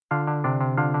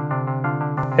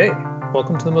Hey,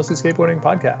 welcome to the Mostly Skateboarding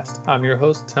podcast. I'm your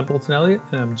host, Templeton Elliott,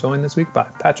 and I'm joined this week by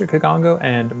Patrick Kigongo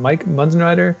and Mike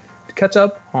Munzenrider to catch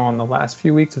up on the last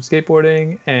few weeks of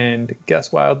skateboarding and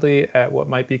guess wildly at what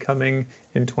might be coming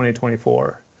in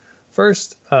 2024.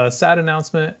 First, a sad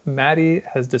announcement. Maddie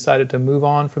has decided to move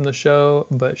on from the show,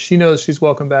 but she knows she's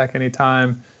welcome back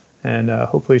anytime, and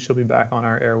hopefully she'll be back on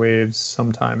our airwaves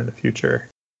sometime in the future.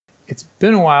 It's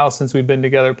been a while since we've been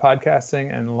together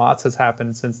podcasting, and lots has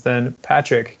happened since then.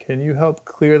 Patrick, can you help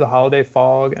clear the holiday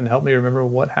fog and help me remember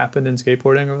what happened in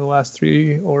skateboarding over the last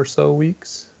 3 or so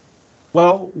weeks?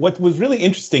 Well, what was really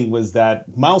interesting was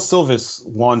that Miles Silvis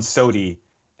won SOTY,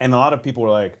 and a lot of people were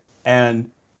like, and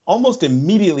almost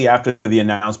immediately after the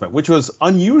announcement, which was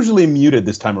unusually muted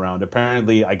this time around.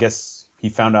 Apparently, I guess he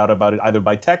found out about it either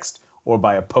by text or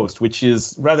by a post, which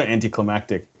is rather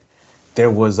anticlimactic. There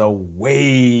was a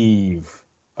wave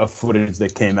of footage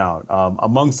that came out.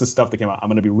 Amongst the stuff that came out, I'm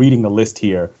going to be reading the list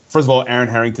here. First of all, Aaron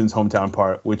Harrington's hometown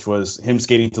part, which was him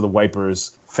skating to the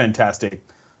Wipers. Fantastic.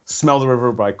 Smell the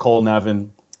River by Cole Navin.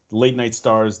 Late Night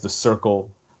Stars, The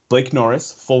Circle. Blake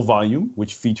Norris, Full Volume,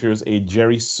 which features a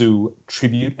Jerry Sue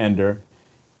tribute ender.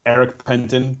 Eric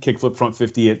Penton, Kickflip Front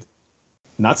 50 at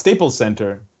not Staples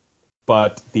Center,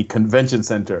 but the Convention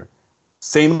Center.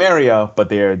 Same area, but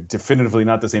they're definitively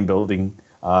not the same building.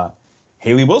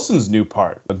 Haley Wilson's new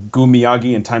part. Gu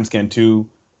Miyagi in Timescan 2.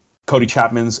 Cody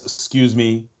Chapman's Excuse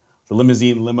Me. The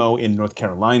Limousine Limo in North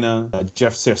Carolina.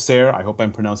 Jeff Cercer, I hope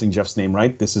I'm pronouncing Jeff's name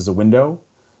right. This is a Window.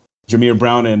 Jameer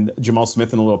Brown and Jamal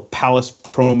Smith in a little Palace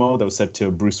promo that was set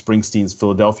to Bruce Springsteen's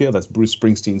Philadelphia. That's Bruce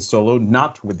Springsteen's solo,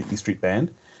 not with the E Street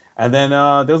Band. And then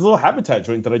there was a little Habitat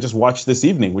joint that I just watched this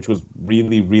evening, which was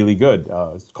really, really good.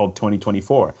 It's called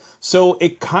 2024. So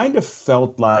it kind of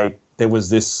felt like there was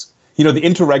this, the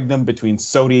interregnum between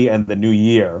SOTY and the new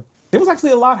year. There was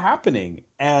actually a lot happening.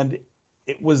 And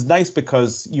it was nice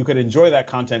because you could enjoy that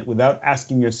content without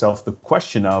asking yourself the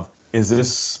question of, is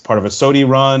this part of a SOTY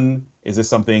run? Is this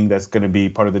something that's going to be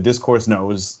part of the discourse? No, it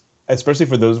was, especially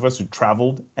for those of us who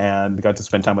traveled and got to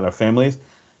spend time with our families,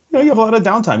 you have a lot of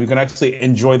downtime. You can actually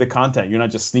enjoy the content. You're not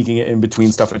just sneaking it in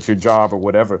between stuff at your job or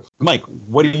whatever. Mike,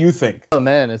 what do you think? Oh,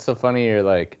 man, it's so funny. You're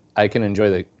like, I can enjoy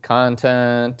the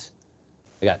content.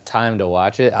 I got time to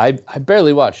watch it. I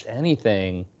barely watched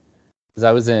anything because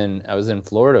I was in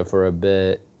Florida for a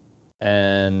bit.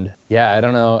 And yeah, I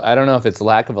don't know if it's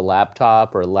lack of a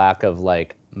laptop or lack of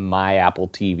like my Apple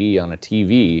TV on a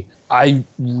TV. I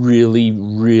really,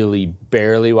 really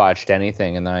barely watched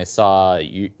anything. And then I saw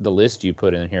the list you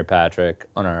put in here, Patrick,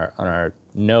 on our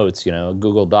notes,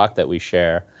 Google Doc that we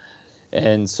share.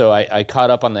 And so I caught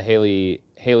up on the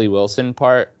Haley Wilson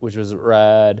part, which was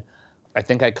rad. I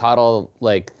think I caught all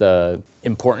like the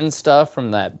important stuff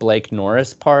from that Blake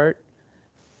Norris part.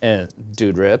 And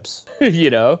dude rips,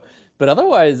 But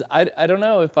otherwise, I don't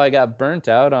know if I got burnt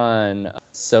out on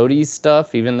SOTY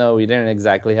stuff, even though we didn't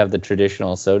exactly have the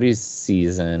traditional SOTY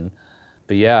season.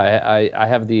 But yeah, I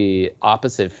have the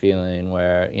opposite feeling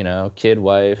where, kid,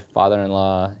 wife,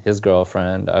 father-in-law, his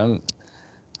girlfriend.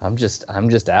 I'm just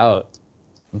out.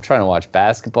 I'm trying to watch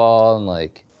basketball and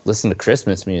like listen to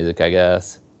Christmas music, I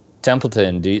guess.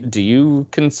 Templeton, do you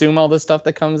consume all the stuff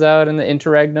that comes out in the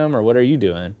interregnum, or what are you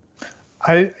doing?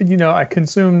 I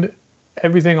consumed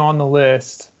everything on the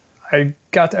list. I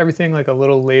got to everything like a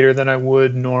little later than I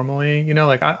would normally.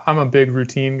 I'm a big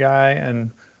routine guy,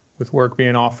 and with work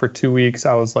being off for 2 weeks,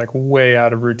 I was like way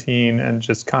out of routine and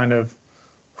just kind of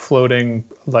floating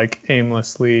like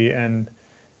aimlessly, and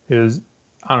it was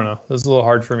a little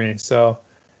hard for me. So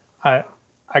I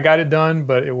got it done,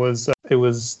 but it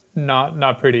was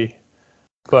not pretty.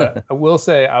 But I will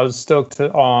say I was stoked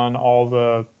on all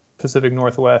the Pacific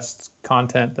Northwest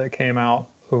content that came out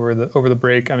over the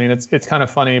break. I mean, it's kind of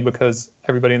funny because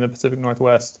everybody in the Pacific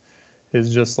Northwest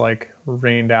is just like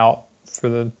rained out for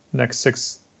the next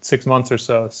six months or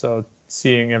so. So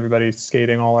seeing everybody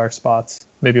skating all our spots,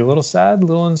 maybe a little sad, a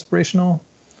little inspirational,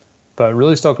 but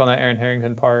really stoked on that Aaron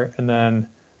Harrington part, and then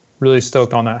really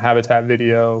stoked on that Habitat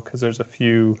video because there's a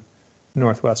few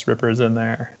Northwest rippers in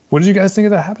there. What did you guys think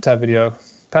of that Habitat video?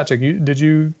 Patrick, did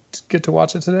you get to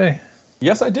watch it today?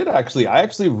 Yes, I did actually. I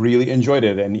actually really enjoyed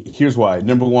it, and here's why.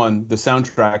 Number one, the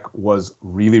soundtrack was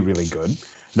really, really good.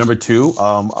 Number two,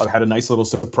 I had a nice little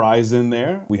surprise in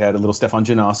there. We had a little Stefan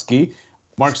Janowski.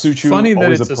 Mark Suchu, funny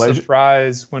that it's a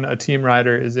surprise when a team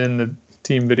rider is in the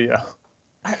team video.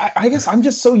 I guess I'm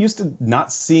just so used to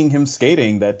not seeing him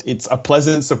skating that it's a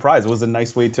pleasant surprise. It was a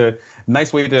nice way to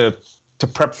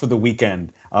prep for the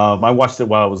weekend. I watched it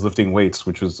while I was lifting weights,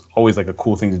 which was always like a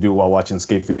cool thing to do while watching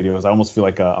skate videos. I almost feel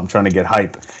like I'm trying to get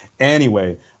hype.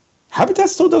 Anyway, Habitat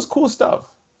still does cool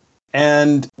stuff.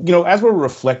 And, as we're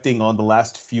reflecting on the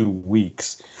last few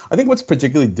weeks, I think what's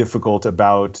particularly difficult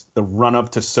about the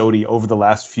run-up to SOTY over the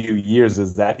last few years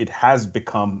is that it has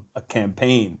become a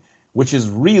campaign, which is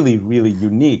really, really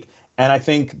unique. And I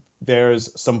think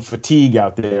there's some fatigue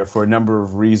out there for a number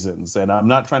of reasons. And I'm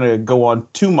not trying to go on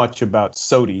too much about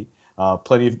SOTY.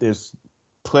 There's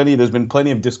been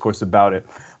plenty of discourse about it.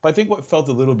 But I think what felt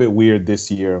a little bit weird this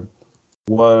year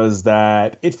was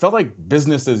that it felt like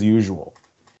business as usual.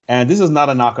 And this is not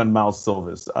a knock on Miles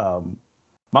Silvas.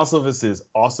 Miles Silvas is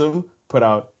awesome, put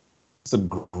out some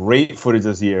great footage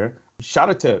this year. Shout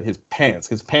out to his pants.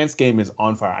 His pants game is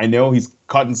on fire. I know he's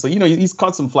caught he's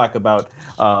caught some flack about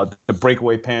the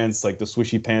breakaway pants, like the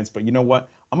swishy pants. But you know what?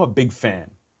 I'm a big fan.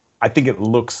 I think it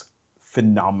looks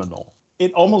phenomenal.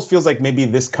 It almost feels like maybe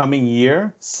this coming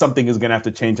year, something is going to have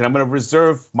to change. And I'm going to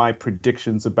reserve my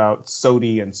predictions about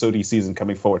SOTY and SOTY season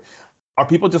coming forward. Are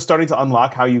people just starting to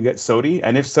unlock how you get SOTY?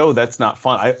 And if so, that's not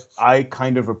fun. I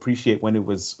kind of appreciate when it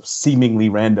was seemingly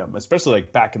random, especially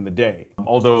like back in the day.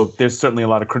 Although there's certainly a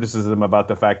lot of criticism about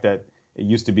the fact that it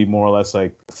used to be more or less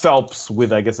like Phelps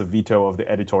with, I guess, a veto of the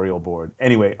editorial board.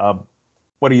 Anyway,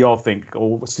 what do y'all think?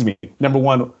 Oh, excuse me. Number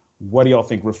one, what do y'all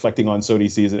think reflecting on SOTY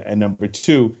season? And number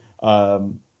two,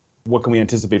 what can we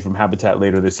anticipate from Habitat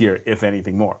later this year, if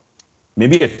anything more?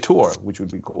 Maybe a tour, which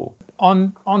would be cool.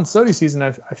 On SOTY season,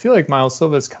 I feel like Miles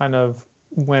Silvas kind of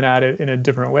went at it in a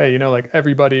different way. Like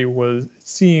everybody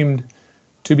seemed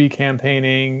to be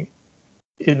campaigning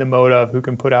in the mode of who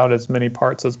can put out as many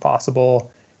parts as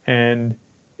possible. And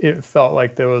it felt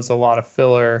like there was a lot of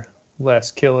filler,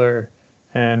 less killer.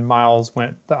 And Miles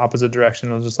went the opposite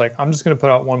direction. It was just like, I'm just going to put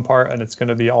out one part and it's going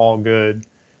to be all good.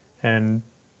 And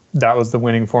that was the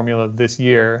winning formula this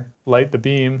year. Light the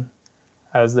beam,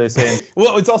 as they say.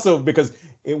 Well, it's also because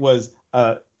it was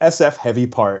SF heavy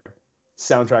part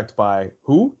soundtracked by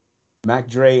who? Mac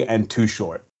Dre and Too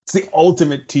Short. It's the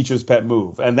ultimate teacher's pet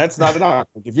move, and that's not an art.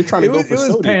 If you're trying to go for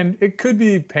SOTY, it could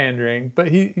be pandering,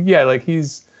 but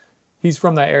he's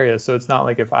from that area, so it's not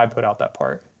like if I put out that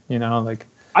part, like.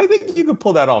 I think you could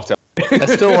pull that off. I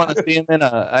still want to see him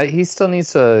in he still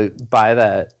needs to buy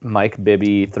that Mike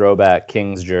Bibby throwback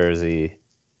Kings jersey,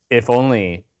 if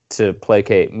only to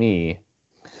placate me.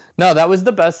 No, that was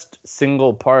the best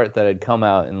single part that had come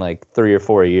out in like 3 or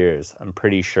 4 years, I'm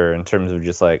pretty sure, in terms of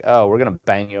just like, oh, we're going to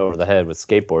bang you over the head with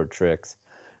skateboard tricks.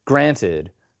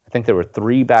 Granted, I think there were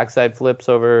 3 backside flips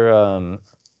over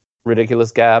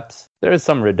ridiculous gaps. There is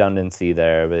some redundancy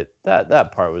there, but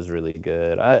that part was really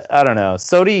good. I don't know.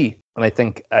 SOTY, and I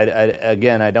think,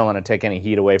 again, I don't want to take any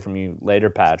heat away from you later,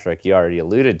 Patrick. You already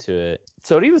alluded to it.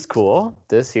 SOTY was cool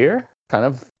this year. Kind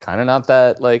of not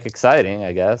that like exciting,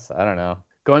 I guess. I don't know.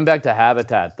 Going back to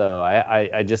Habitat, though,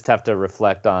 I just have to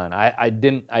reflect on. I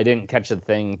didn't catch the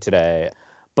thing today,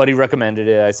 but he recommended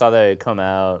it. I saw that it had come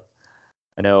out.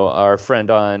 I know our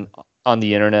friend on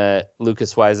the internet,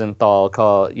 Lucas Weisenthal,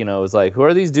 was like, "Who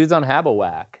are these dudes on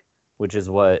Habawak?" Which is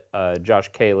what Josh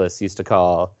Kalis used to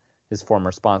call his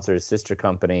former sponsor, his sister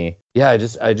company. Yeah,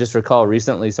 I just recall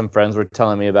recently some friends were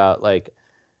telling me about like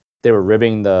they were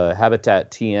ribbing the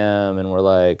Habitat TM and were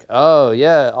like, "Oh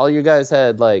yeah, all you guys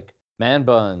had like man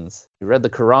buns. You read the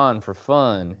Quran for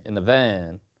fun in the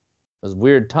van. It was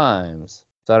weird times."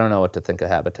 So I don't know what to think of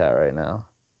Habitat right now.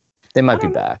 They might be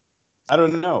back. I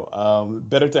don't know.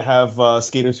 Better to have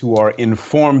skaters who are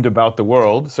informed about the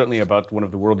world, certainly about one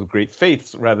of the world's great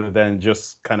faiths, rather than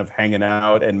just kind of hanging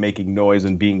out and making noise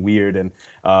and being weird and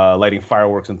lighting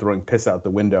fireworks and throwing piss out the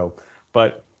window.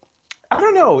 But I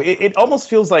don't know. It almost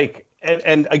feels like,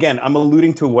 and again, I'm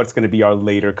alluding to what's going to be our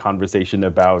later conversation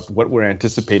about what we're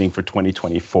anticipating for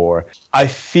 2024. I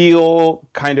feel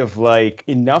kind of like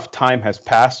enough time has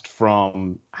passed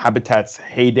from Habitat's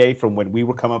heyday, from when we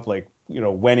were coming up, like,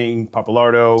 Wenning,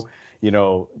 Papalardo,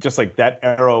 just like that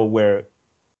era where,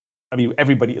 I mean,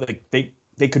 everybody, like,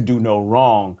 they could do no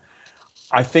wrong.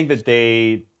 I think that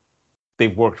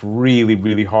they've worked really,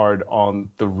 really hard on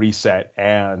the reset,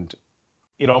 and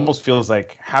it almost feels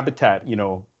like Habitat,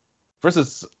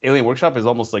 versus Alien Workshop is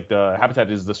almost like the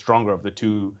Habitat is the stronger of the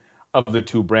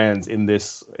two brands in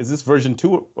this. Is this version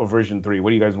 2 or version 3?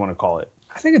 What do you guys want to call it?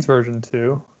 I think it's version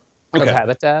 2. Okay. Of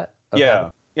Habitat? Okay.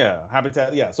 Yeah,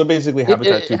 Habitat. Yeah, so basically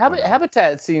Habitat 2.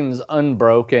 Habitat seems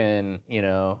unbroken,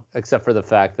 except for the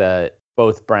fact that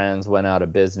both brands went out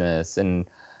of business. And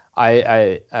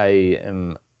I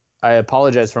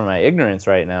apologize for my ignorance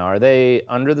right now. Are they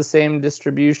under the same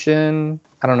distribution?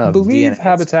 I don't know. I believe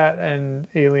Habitat and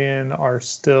Alien are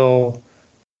still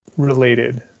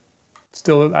related,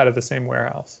 still out of the same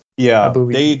warehouse. Yeah,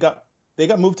 they got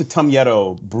moved to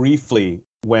Tumyeto briefly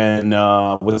when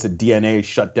was it DNA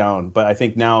shut down, but I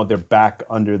think now they're back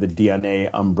under the DNA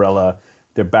umbrella.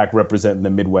 They're back representing the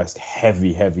Midwest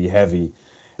heavy.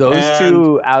 Those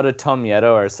two out of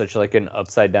Tomieto are such like an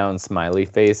upside down smiley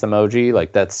face emoji.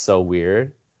 Like that's so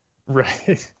weird.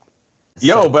 Right.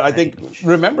 Yo, but I think,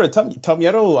 remember,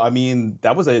 Tomieto, I mean,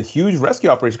 that was a huge rescue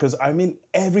operation because, I mean,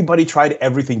 everybody tried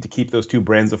everything to keep those two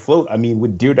brands afloat. I mean,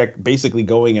 with Deerdeck basically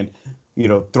going and,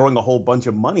 throwing a whole bunch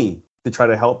of money to try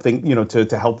to help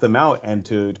to help them out and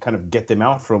to kind of get them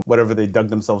out from whatever they dug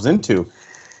themselves into.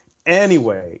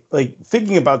 Anyway, like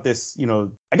thinking about this,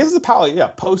 I guess it's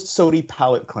a post-Sodi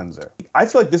palette cleanser. I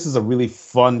feel like this is a really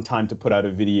fun time to put out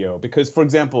a video because, for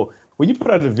example, when you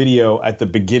put out a video at the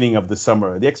beginning of the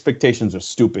summer, the expectations are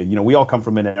stupid. We all come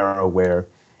from an era where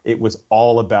it was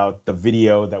all about the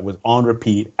video that was on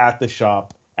repeat at the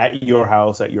shop, at your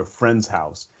house, at your friend's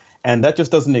house. And that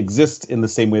just doesn't exist in the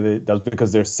same way that it does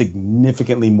because there's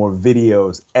significantly more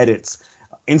videos, edits,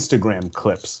 Instagram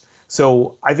clips.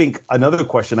 So I think another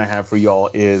question I have for y'all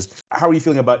is, how are you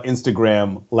feeling about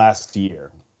Instagram last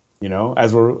year?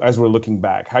 As we're looking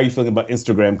back, how are you feeling about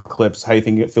Instagram clips? How are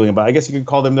you feeling about, I guess you could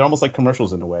call them, they're almost like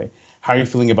commercials in a way. How are you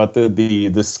feeling about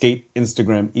the skate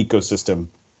Instagram ecosystem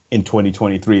in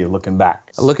 2023, looking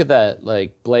back? Look at that,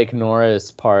 like Blake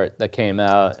Norris part that came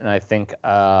out. And I think,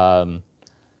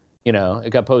 it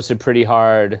got posted pretty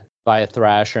hard by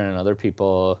Thrasher and other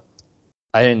people.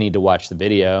 I didn't need to watch the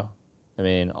video. I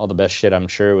mean, all the best shit I'm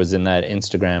sure was in that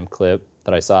Instagram clip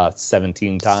that I saw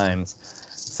 17 times.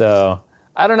 So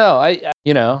I don't know.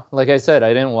 Like I said,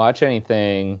 I didn't watch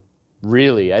anything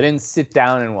really. I didn't sit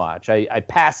down and watch. I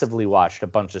passively watched a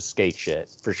bunch of skate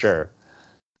shit for sure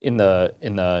in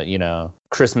the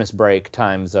Christmas break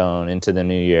time zone into the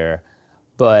new year.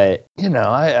 But,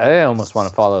 I almost want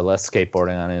to follow less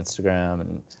skateboarding on Instagram,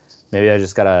 and maybe I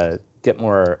just got to get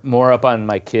more up on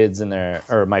my kids and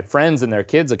my friends and their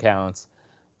kids' accounts.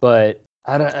 But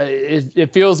I don't.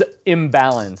 It feels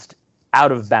imbalanced,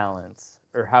 out of balance,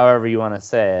 or however you want to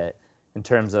say it, in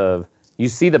terms of you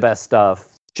see the best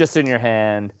stuff just in your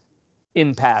hand,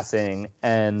 in passing,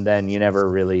 and then you never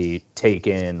really take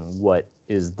in what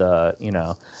is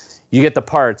you get the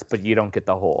parts, but you don't get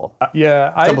the whole.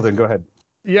 Templeton, go ahead.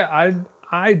 Yeah,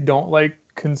 I don't like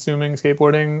consuming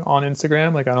skateboarding on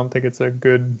Instagram. Like, I don't think it's a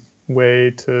good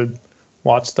way to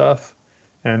watch stuff.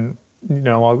 And,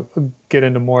 I'll get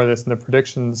into more of this in the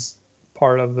predictions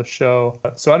part of the show.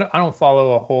 So I don't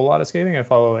follow a whole lot of skating. I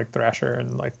follow like Thrasher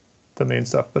and like the main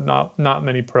stuff, but not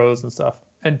many pros and stuff.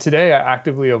 And today I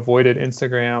actively avoided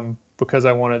Instagram because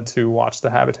I wanted to watch the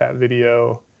Habitat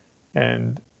video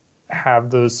and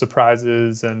have those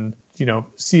surprises and,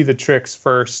 see the tricks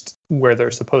first where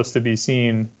they're supposed to be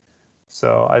seen.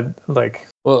 So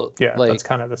that's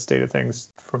kind of the state of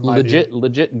things from my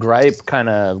legit gripe kind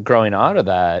of growing out of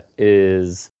that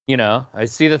is, I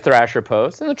see the Thrasher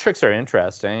post and the tricks are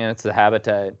interesting and it's the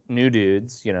Habitat new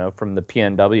dudes, from the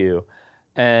PNW.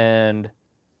 And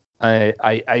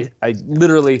I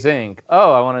literally think,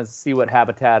 I want to see what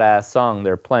Habitat ass song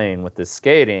they're playing with this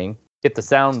skating. Hit the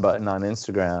sound button on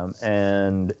Instagram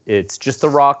and it's just the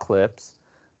raw clips,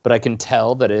 but I can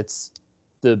tell that it's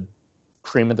the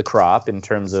cream of the crop in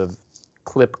terms of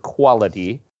clip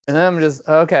quality. And then I'm just,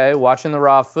 watching the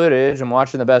raw footage. I'm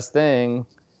watching the best thing.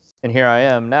 And here I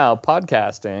am now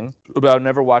podcasting about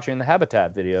never watching the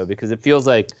Habitat video because it feels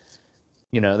like,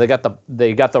 they got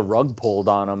the rug pulled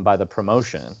on them by the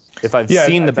promotion. If I've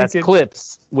seen the best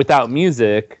clips without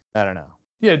music, I don't know.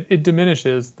 Yeah, it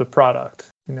diminishes the product.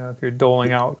 If you're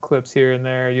doling out clips here and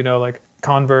there, like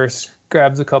Converse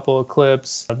grabs a couple of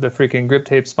clips, the freaking grip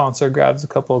tape sponsor grabs a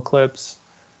couple of clips.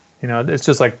 It's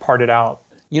just like parted out.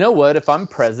 You know what? If I'm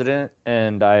president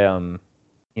and I am,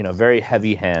 very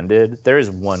heavy-handed, there is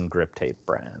one grip tape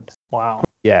brand. Wow.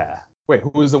 Yeah. Wait,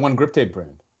 who is the one grip tape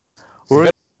brand?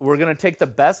 We're going to take the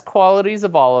best qualities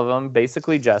of all of them,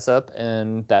 basically Jessup,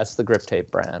 and that's the grip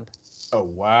tape brand. Oh,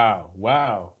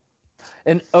 wow.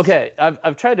 And okay,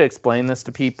 I've tried to explain this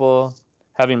to people,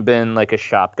 having been like a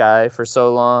shop guy for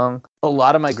so long. A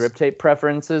lot of my grip tape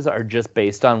preferences are just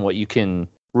based on what you can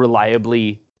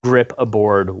reliably grip a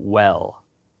board well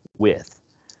with.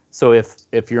 So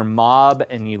if you're mob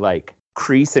and you like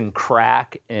crease and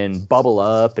crack and bubble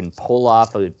up and pull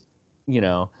off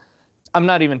I'm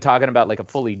not even talking about like a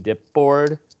fully dipped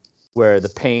board where the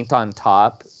paint on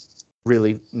top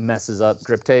really messes up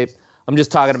grip tape. I'm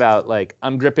just talking about like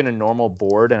I'm gripping a normal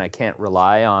board and I can't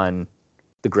rely on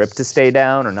the grip to stay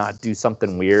down or not do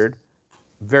something weird.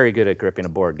 Very good at gripping a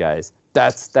board, guys.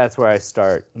 That's where I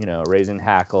start, raising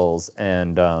hackles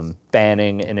and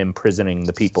banning and imprisoning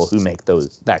the people who make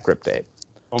that grip tape.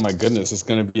 Oh my goodness, it's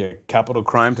going to be a capital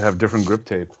crime to have different grip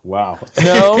tape. Wow.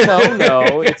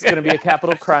 No. It's going to be a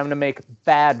capital crime to make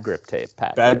bad grip tape,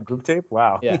 Patrick. Bad grip tape?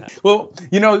 Wow. Yeah. Well,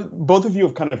 both of you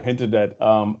have kind of hinted at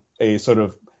a sort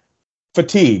of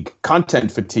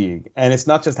content fatigue. And it's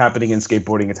not just happening in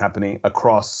skateboarding, it's happening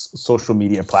across social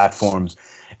media platforms.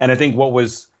 And I think what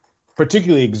was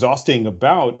particularly exhausting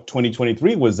about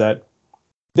 2023 was that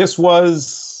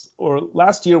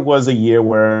last year was a year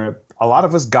where a lot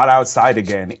of us got outside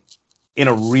again in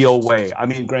a real way. I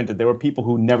mean, granted, there were people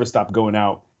who never stopped going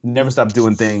out, never stopped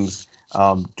doing things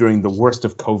during the worst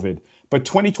of COVID. But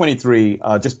 2023,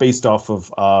 just based off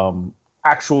of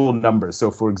actual numbers. So,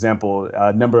 for example,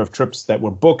 number of trips that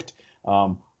were booked,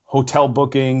 hotel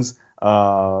bookings,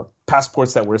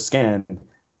 passports that were scanned.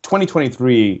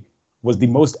 2023 was the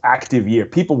most active year.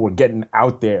 People were getting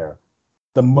out there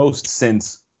the most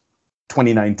since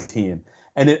 2019.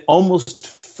 And it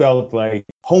almost felt like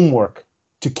homework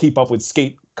to keep up with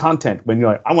skate content when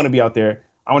you're like, I want to be out there.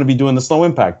 I want to be doing the slow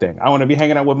impact thing. I want to be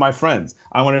hanging out with my friends.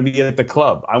 I want to be at the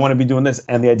club. I want to be doing this.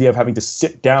 And the idea of having to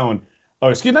sit down,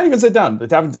 not even sit down,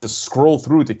 but having to scroll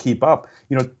through to keep up.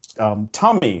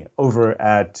 Tommy over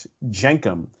at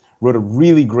Jenkem wrote a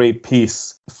really great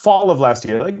piece fall of last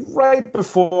year, I think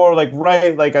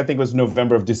it was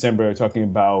November of December, talking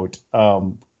about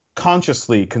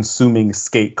consciously consuming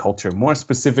skate culture, more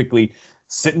specifically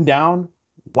sitting down,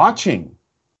 watching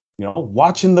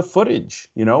the footage,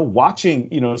 sitting down,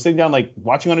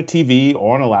 watching on a TV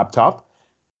or on a laptop,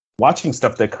 watching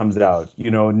stuff that comes out,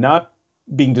 not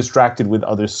being distracted with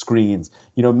other screens,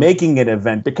 making an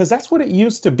event, because that's what it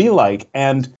used to be like.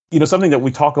 And, something that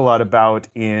we talk a lot about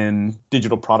in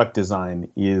digital product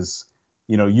design is,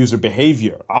 user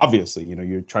behavior. Obviously,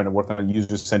 you're trying to work on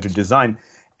user-centered design.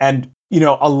 And,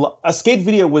 a skate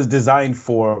video was designed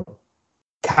for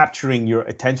capturing your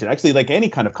attention. Actually, like any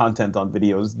kind of content on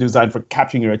video is designed for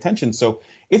capturing your attention. So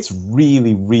it's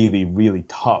really, really, really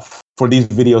tough for these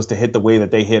videos to hit the way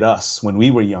that they hit us when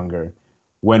we were younger,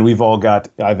 when we've all got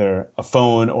either a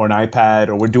phone or an iPad,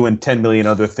 or we're doing 10 million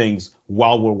other things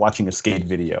while we're watching a skate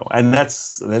video. And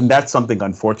that's something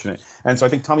unfortunate. And so I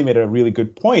think Tommy made a really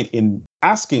good point in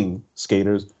asking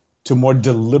skaters to more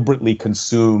deliberately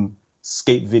consume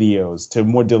skate videos, to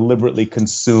more deliberately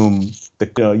consume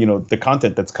the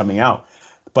content that's coming out.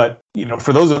 But,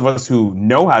 for those of us who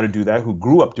know how to do that, who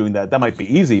grew up doing that, that might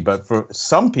be easy. But for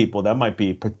some people, that might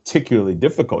be particularly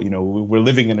difficult. We're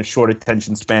living in a short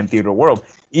attention span theater world,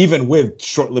 even with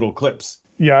short little clips.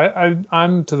 Yeah,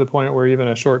 I'm to the point where even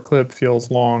a short clip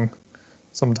feels long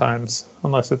sometimes,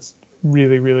 unless it's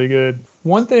really, really good.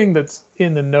 One thing that's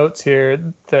in the notes here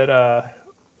that,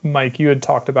 Mike, you had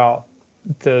talked about,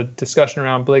 the discussion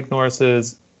around Blake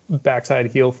Norris's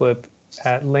backside heel flip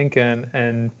at Lincoln,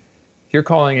 and you're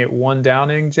calling it one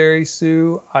downing Jerry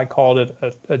Sue. I called it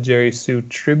a Jerry Sue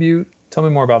tribute. Tell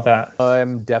me more about that.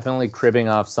 I'm definitely cribbing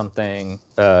off something,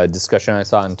 discussion I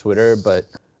saw on Twitter, but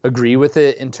agree with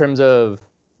it in terms of,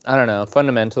 I don't know,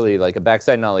 fundamentally, like a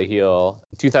backside nollie heel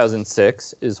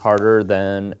 2006 is harder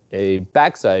than a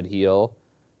backside heel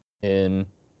in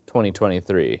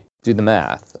 2023. Do the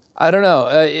math. I don't know.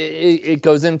 It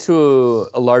goes into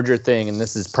a larger thing, and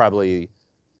this is probably,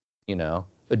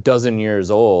 a dozen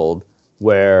years old,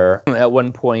 where at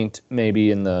one point, maybe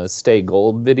in the Stay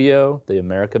Gold video, the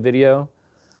America video,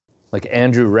 like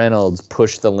Andrew Reynolds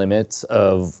pushed the limits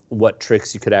of what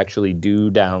tricks you could actually do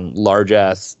down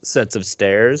large-ass sets of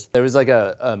stairs. There was like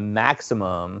a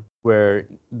maximum where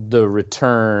the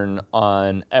return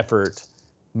on effort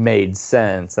made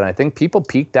sense, and I think people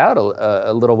peaked out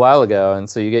a little while ago, and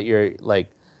so you get your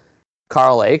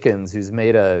Carl Akins, who's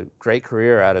made a great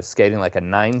career out of skating like a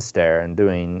 9-stair and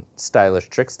doing stylish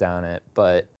tricks down it.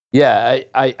 But yeah,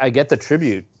 I get the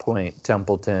tribute point,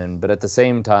 Templeton, but at the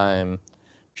same time,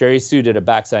 Jerry Sue did a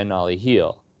backside nollie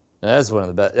heel. And that's one of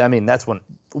the best. I mean, that's one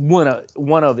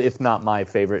of, if not my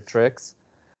favorite tricks.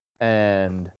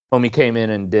 And homie came in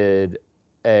and did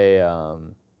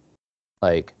a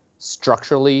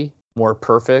structurally more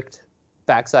perfect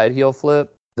backside heel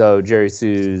flip, though Jerry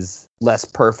Sue's less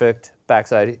perfect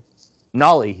backside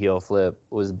nollie heel flip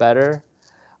was better.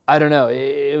 I don't know.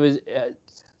 It was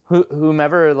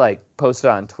whomever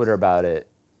posted on Twitter about it,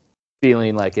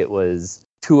 feeling like it was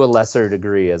to a lesser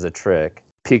degree as a trick,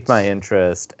 piqued my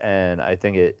interest, and I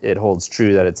think it holds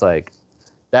true that it's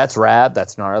that's rad,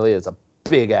 that's gnarly, it's a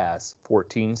big ass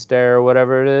 14 stair or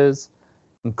whatever it is,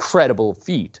 incredible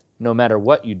feat no matter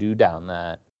what you do down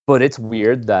that. But it's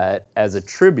weird that as a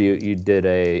tribute you did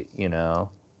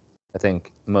I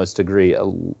think most agree, a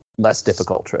less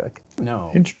difficult trick.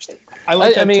 No. Interesting.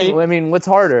 I mean, what's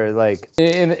harder? Like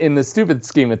in the stupid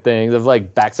scheme of things, of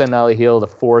like backside nollie heel to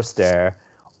 4-stair,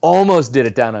 almost did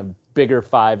it down a bigger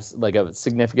fives, like a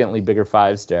significantly bigger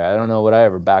 5-stair. I don't know what I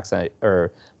ever backside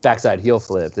heel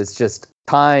flip. It's just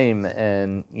time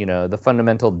and, you know, the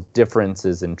fundamental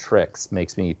differences in tricks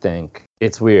makes me think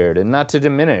it's weird. And not to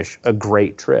diminish a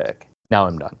great trick. Now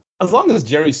I'm done. As long as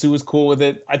Jerry Sue is cool with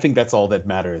it, I think that's all that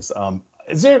matters.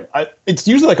 It's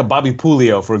usually like a Bobby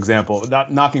Pulio, for example,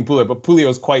 not knocking Pulio, but Pulio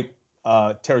is quite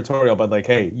territorial, but like,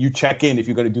 hey, you check in if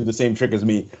you're going to do the same trick as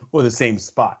me or the same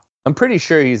spot. I'm pretty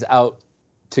sure he's out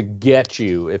to get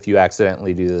you if you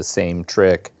accidentally do the same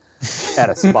trick at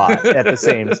the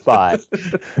same spot.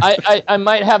 I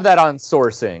might have that on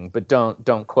sourcing, but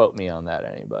don't quote me on that,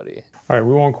 anybody. All right,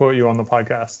 we won't quote you on the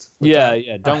podcast.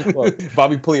 Yeah, don't quote.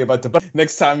 Bobby Pulley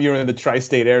next time you're in the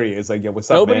tri-state area, it's like, yeah,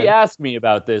 what's up, man? Nobody asked me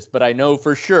about this, but I know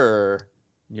for sure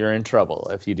you're in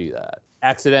trouble if you do that.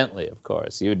 Accidentally, of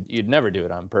course. You'd never do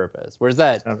it on purpose. Where's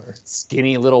that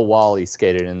skinny little wall he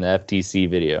skated in the FTC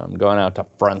video? I'm going out to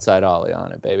frontside ollie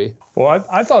on it, baby. Well,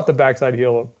 I thought the backside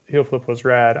heel flip was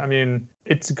rad. I mean,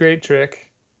 it's a great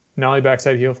trick. Nollie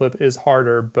backside heel flip is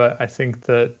harder, but I think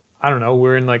that, I don't know,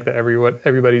 we're in like the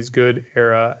everybody's good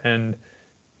era, and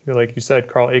like you said,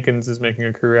 Carl Aikens is making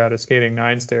a career out of skating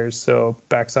 9-stairs, so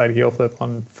backside heel flip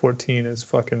on 14 is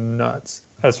fucking nuts,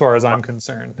 as far as I'm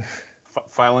concerned.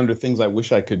 File under things I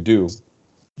wish I could do.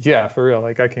 Yeah, for real.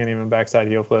 Like, I can't even backside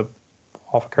heel flip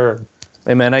off a curb.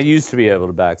 Hey, man, I used to be able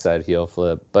to backside heel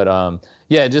flip. But,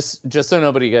 yeah, just so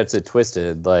nobody gets it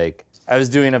twisted, like, I was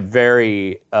doing a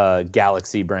very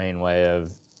galaxy brain way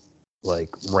of, like,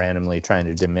 randomly trying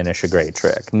to diminish a great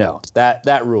trick. No,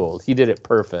 that ruled. He did it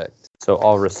perfect. So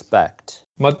all respect.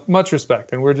 Much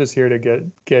respect. And we're just here to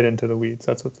get into the weeds.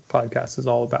 That's what the podcast is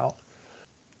all about.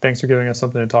 Thanks for giving us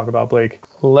something to talk about, Blake.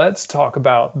 Let's talk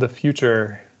about the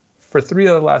future. For 3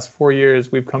 of the last 4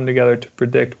 years, we've come together to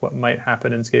predict what might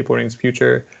happen in skateboarding's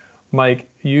future. Mike,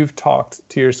 you've talked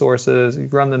to your sources,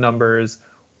 you've run the numbers.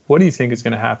 What do you think is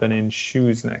going to happen in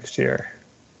shoes next year?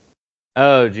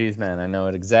 Oh, geez, man, I know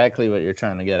exactly what you're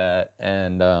trying to get at.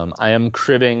 And I am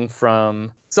cribbing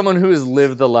from someone who has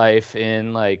lived the life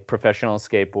in, like, professional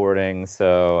skateboarding.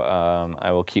 So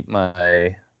I will keep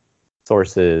my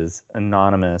sources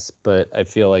anonymous, but I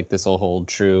feel like this will hold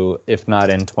true, if not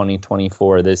in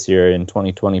 2024 this year, in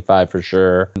 2025 for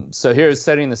sure. So here's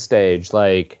setting the stage.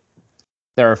 Like,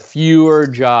 there are fewer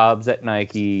jobs at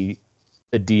Nike,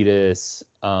 Adidas,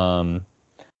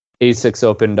 ASICS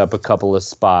opened up a couple of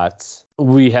spots.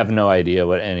 We have no idea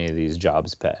what any of these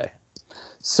jobs pay.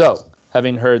 So,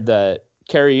 having heard that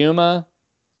Cariuma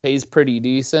pays pretty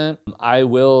decent, I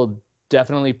will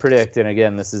definitely predict, and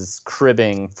again, this is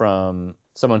cribbing from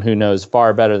someone who knows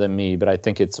far better than me, but I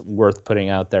think it's worth putting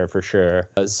out there for sure.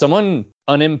 Someone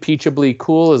unimpeachably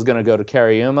cool is going to go to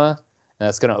Cariuma, and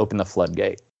that's going to open the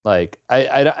floodgate. Like,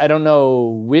 I don't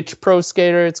know which pro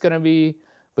skater it's going to be,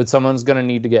 but someone's going to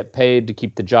need to get paid to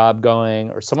keep the job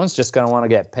going, or someone's just going to want to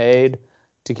get paid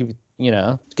to keep,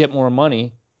 to get more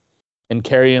money. And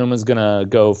Cariuma is going to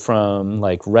go from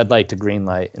like red light to green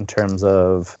light in terms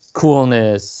of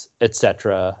coolness,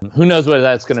 etc. Who knows what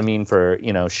that's going to mean for,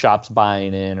 shops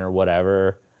buying in or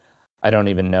whatever. I don't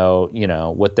even know,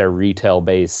 what their retail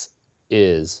base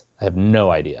is. I have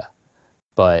no idea.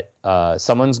 But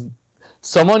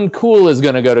someone cool is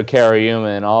going to go to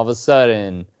Cariuma, and all of a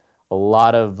sudden, a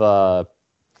lot of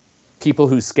people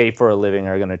who skate for a living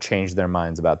are going to change their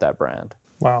minds about that brand.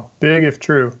 Wow, big if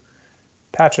true.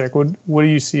 Patrick, what do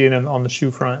you see on the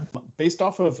shoe front? Based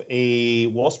off of a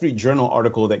Wall Street Journal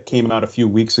article that came out a few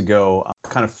weeks ago,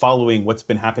 kind of following what's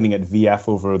been happening at VF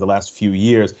over the last few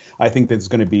years, I think there's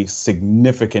going to be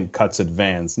significant cuts at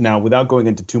Vans. Now, without going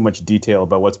into too much detail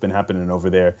about what's been happening over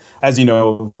there, as you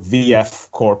know,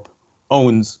 VF Corp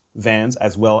owns Vans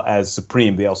as well as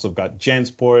Supreme. They also have got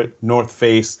JanSport, North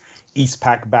Face,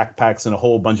 Eastpak backpacks, and a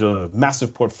whole bunch of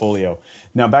massive portfolio.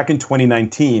 Now, back in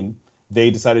 2019, they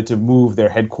decided to move their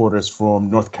headquarters from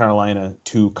North Carolina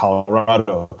to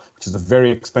Colorado, which is a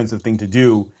very expensive thing to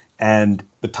do. And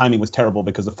the timing was terrible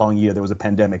because the following year there was a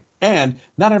pandemic. And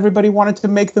not everybody wanted to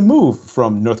make the move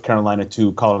from North Carolina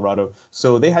to Colorado.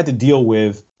 So they had to deal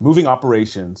with moving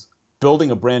operations,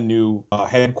 building a brand new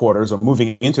headquarters, or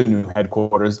moving into a new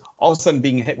headquarters, all of a sudden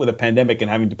being hit with a pandemic and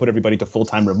having to put everybody to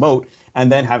full-time remote, and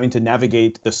then having to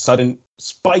navigate the sudden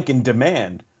spike in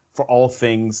demand for all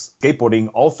things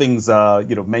skateboarding, all things,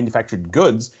 manufactured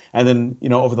goods. And then,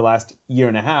 over the last year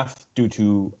and a half, due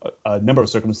to a number of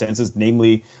circumstances,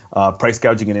 namely price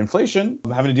gouging and inflation,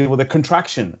 having to deal with a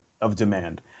contraction of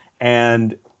demand.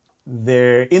 And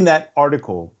there, in that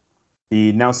article,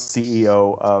 the now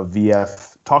CEO of VF,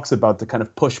 talks about the kind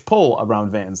of push-pull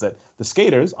around Vans, that the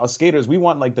skaters, we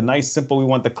want like the nice, simple, we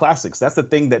want the classics. That's the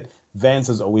thing that Vans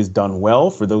has always done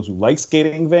well for those who like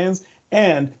skating Vans.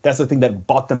 And that's the thing that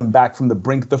brought them back from the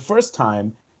brink the first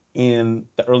time in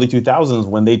the early 2000s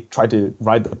when they tried to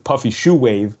ride the puffy shoe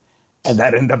wave. And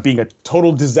that ended up being a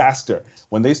total disaster.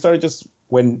 When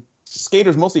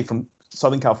skaters mostly from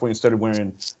Southern California started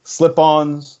wearing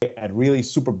slip-ons and really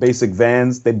super basic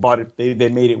Vans, they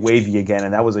made it wavy again.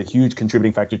 And that was a huge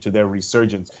contributing factor to their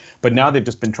resurgence. But now they've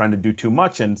just been trying to do too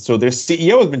much. And so their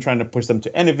CEO has been trying to push them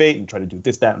to innovate and try to do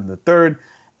this, that, and the third.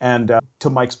 And to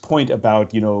Mike's point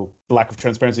about, the lack of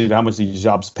transparency to how much these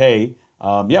jobs pay.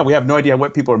 We have no idea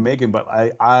what people are making. But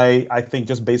I think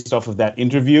just based off of that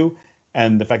interview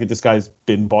and the fact that this guy's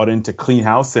been bought in to clean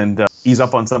house and ease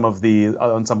up on some of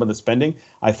the spending,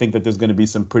 I think that there's going to be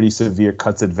some pretty severe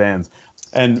cuts at Vans.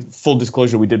 And full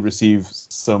disclosure, we did receive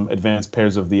some advanced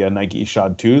pairs of the Nike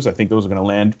Ishod 2s. I think those are going to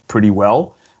land pretty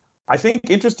well. I think,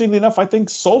 interestingly enough,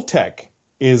 Soltech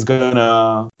is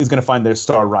gonna find their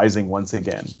star rising once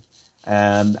again.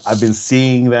 And I've been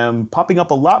seeing them popping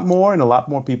up a lot more in a lot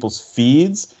more people's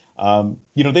feeds.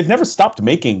 They've never stopped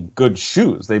making good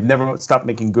shoes. They've never stopped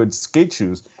making good skate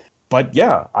shoes. But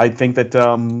yeah, I think that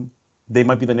they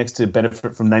might be the next to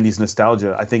benefit from 90s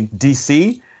nostalgia. I think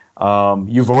DC,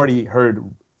 you've already heard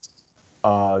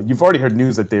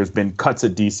news that there's been cuts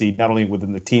at DC, not only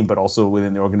within the team, but also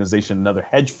within the organization. Another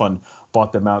hedge fund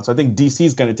bought them out. So I think DC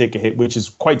is going to take a hit, which is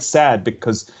quite sad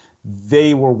because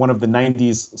they were one of the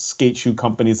 90s skate shoe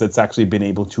companies that's actually been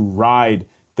able to ride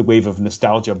the wave of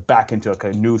nostalgia back into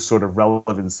a new sort of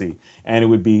relevancy. And it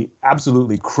would be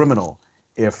absolutely criminal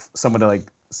if someone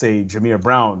like, say, Jameer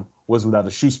Brown was without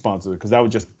a shoe sponsor, because that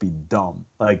would just be dumb.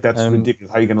 Like, that's ridiculous.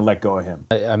 How are you going to let go of him?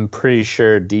 I'm pretty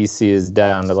sure DC is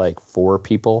down to like 4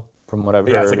 people from what I've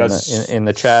heard in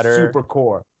the chatter. Super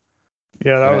core.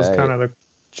 Yeah, that was kind of the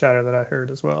chatter that I heard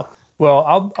as well. Well,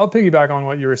 I'll piggyback on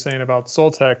what you were saying about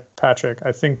Soltech, Patrick.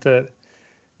 I think that,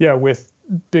 with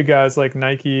big guys like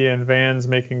Nike and Vans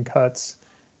making cuts,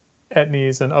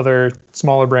 Etnies and other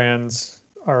smaller brands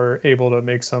are able to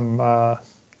make some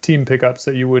team pickups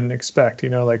that you wouldn't expect,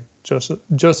 like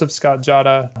Joseph Scott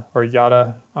Jada or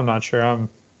Yada. I'm not sure. I'm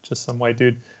just some white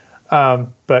dude.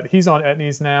 But he's on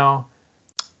Etnies now.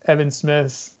 Evan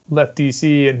Smith left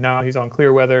DC and now he's on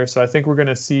Clearweather. So I think we're going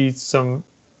to see some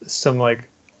like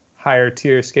higher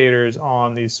tier skaters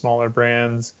on these smaller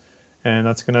brands. And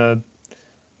that's going to,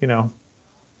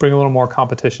 bring a little more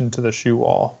competition to the shoe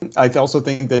wall. I also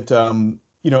think that,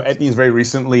 Etnies very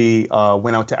recently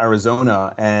went out to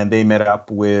Arizona and they met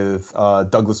up with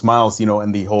Douglas Miles,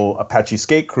 and the whole Apache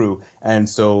skate crew. And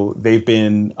so they've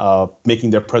been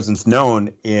making their presence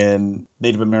known in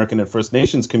Native American and First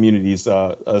Nations communities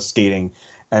skating.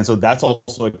 And so that's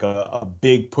also like a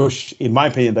big push, in my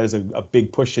opinion, that is a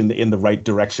big push in the right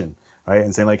direction, right?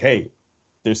 And saying like, hey,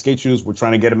 there's skate shoes. We're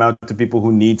trying to get them out to people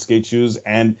who need skate shoes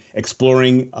and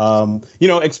exploring markets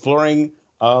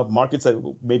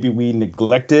that maybe we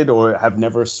neglected or have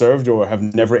never served or have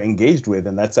never engaged with.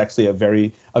 And that's actually a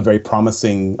very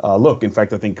promising look. In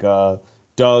fact, I think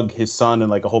Doug, his son,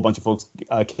 and like a whole bunch of folks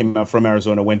came out from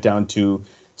Arizona, went down to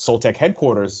Soltech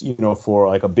headquarters, for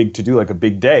like a big to-do, like a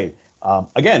big day. I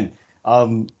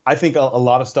think a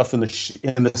lot of stuff in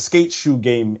the skate shoe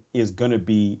game is going to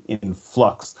be in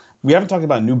flux. We haven't talked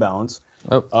about New Balance.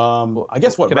 I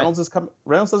guess Reynolds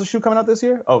has a shoe coming out this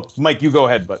year. Oh, Mike, you go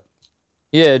ahead, but.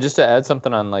 Yeah, just to add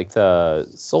something on like the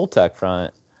Soltech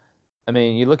front. I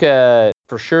mean, you look at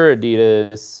for sure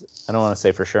Adidas. I don't want to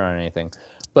say for sure on anything,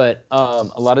 but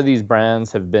a lot of these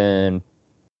brands have been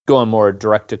going more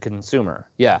direct to consumer.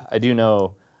 Yeah, I do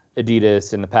know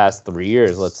Adidas in the past 3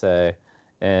 years, let's say,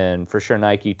 and for sure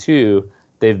Nike too.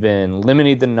 They've been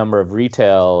limiting the number of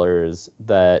retailers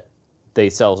that they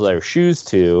sell their shoes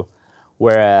to,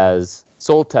 whereas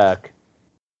Soltech,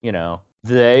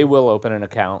 they will open an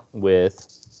account with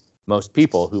most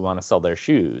people who want to sell their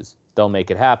shoes. They'll make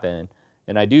it happen.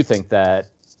 And I do think that,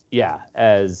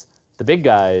 as the big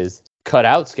guys cut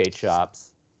out skate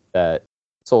shops, that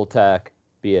Soltech,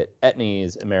 be it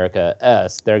Etnies, America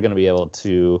S, they're going to be able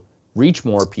to reach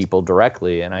more people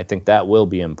directly. And I think that will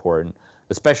be important,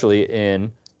 especially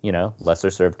in,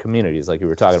 lesser served communities like you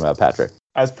were talking about, Patrick.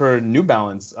 As per New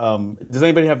Balance, does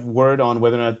anybody have word on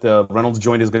whether or not the Reynolds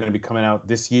joint is going to be coming out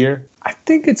this year? I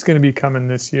think it's going to be coming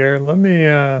this year. Let me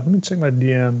check my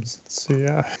DMs. Let's see.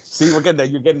 See, you're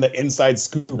getting the inside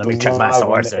scoop. Let me check my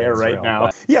sources right now.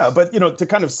 Yeah, but to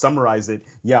kind of summarize it,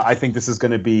 I think this is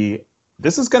going to be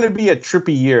this is going to be a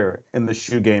trippy year in the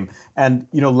shoe game. And,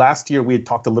 last year we had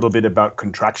talked a little bit about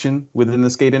contraction within the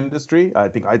skate industry. I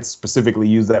think I'd specifically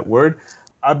use that word.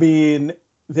 I mean,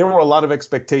 there were a lot of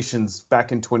expectations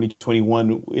back in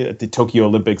 2021 at the Tokyo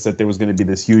Olympics that there was going to be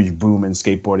this huge boom in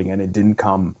skateboarding, and it didn't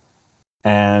come.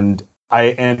 And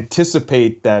I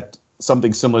anticipate that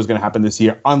something similar is going to happen this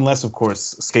year, unless, of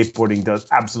course, skateboarding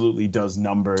absolutely does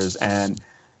numbers and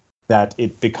that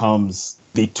it becomes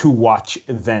the to-watch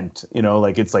event.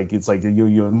 It's like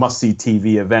you must-see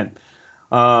TV event.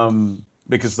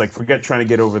 Because forget trying to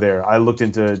get over there. I looked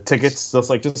into tickets.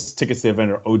 Just tickets to the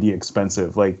event are OD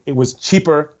expensive. It was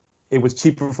cheaper. It was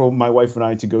cheaper for my wife and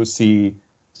I to go see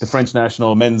the French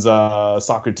national men's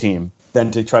soccer team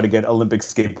than to try to get Olympic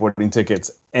skateboarding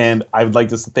tickets. And I would like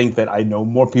to think that I know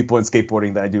more people in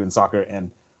skateboarding than I do in soccer.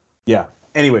 And yeah.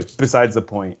 Anyway, besides the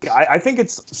point, I think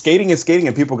skating is skating,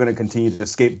 and people are going to continue to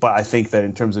skate. But I think that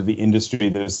in terms of the industry,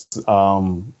 there's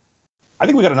I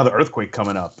think we got another earthquake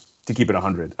coming up. To keep it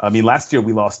 100. I mean, last year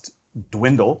we lost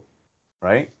Dwindle,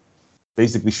 right?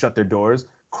 Basically shut their doors.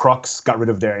 Crux got rid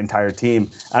of their entire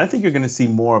team. And I think you're going to see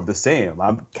more of the same.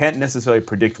 I can't necessarily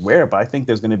predict where, but I think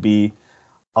there's going to be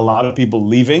a lot of people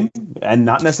leaving, and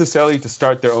not necessarily to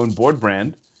start their own board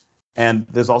brand. And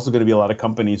there's also going to be a lot of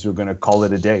companies who are going to call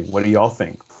it a day. What do y'all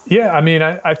think? Yeah, I mean,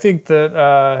 I think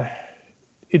that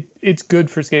it's good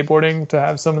for skateboarding to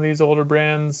have some of these older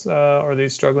brands or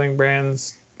these struggling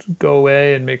brands go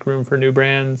away and make room for new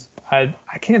brands. I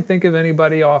can't think of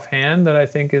anybody offhand that I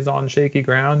think is on shaky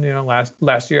ground.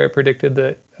 Last year I predicted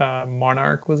that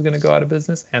Monarch was going to go out of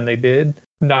business, and they did.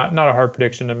 Not a hard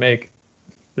prediction to make.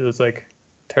 It was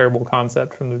terrible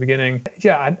concept from the beginning.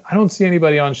 Yeah, I don't see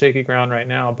anybody on shaky ground right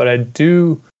now, but I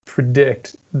do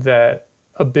predict that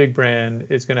a big brand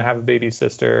is going to have a baby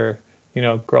sister,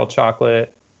 Girl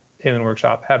Chocolate, Alien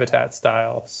Workshop, Habitat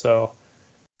style. So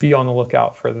be on the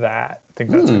lookout for that. I think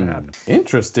that's going to happen.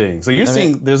 Interesting. So you're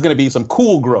saying there's going to be some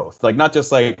cool growth, not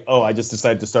just I just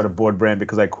decided to start a board brand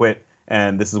because I quit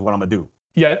and this is what I'm going to do.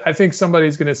 Yeah, I think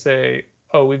somebody's going to say,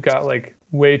 oh, we've got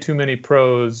way too many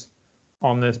pros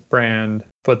on this brand,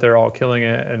 but they're all killing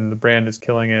it and the brand is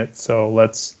killing it. So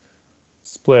let's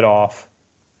split off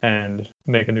and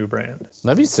make a new brand.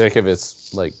 That'd be sick if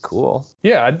it's cool.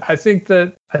 Yeah, I think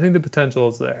the potential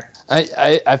is there.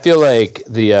 I feel like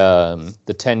the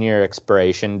 10-year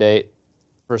expiration date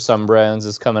for some brands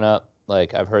is coming up.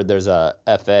 I've heard there's a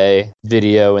FA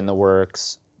video in the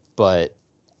works, but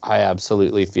I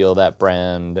absolutely feel that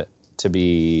brand to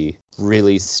be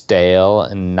really stale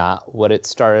and not what it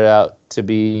started out to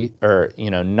be, or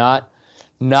not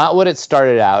what it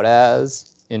started out as,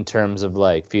 in terms of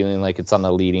feeling like it's on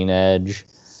the leading edge.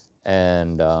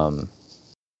 And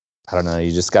I don't know,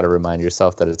 you just got to remind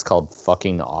yourself that it's called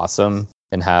fucking awesome,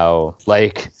 and how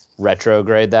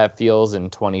retrograde that feels in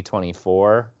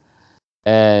 2024.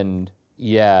 And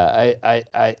yeah,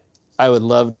 I would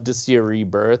love to see a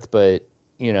rebirth, but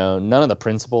none of the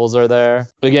principles are there.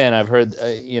 Again, I've heard,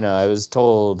 I was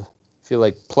told, I feel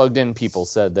like Plugged In people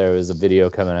said there was a video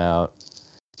coming out,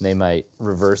 and they might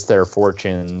reverse their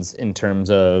fortunes in terms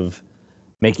of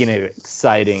making it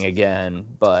exciting again.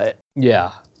 But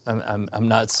yeah, I'm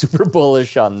not super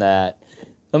bullish on that.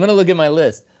 I'm gonna look at my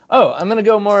list. Oh, I'm gonna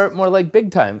go more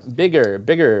big time,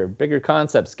 bigger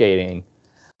concept skating.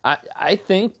 I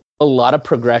think a lot of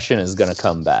progression is gonna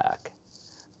come back.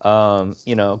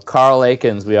 Carl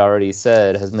Akins, we already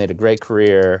said, has made a great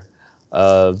career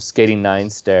of skating 9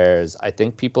 stairs. I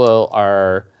think people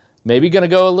are maybe going to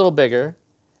go a little bigger,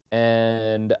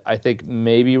 and I think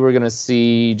maybe we're going to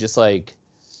see just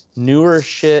newer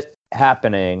shit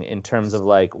happening in terms of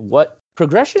what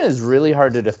progression is really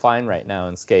hard to define right now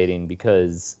in skating,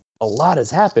 because a lot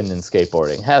has happened in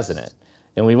skateboarding, hasn't it?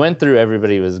 And we went through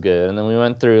everybody was good, and then we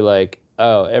went through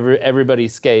everybody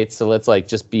skates, so let's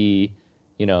just be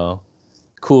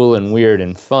cool and weird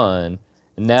and fun.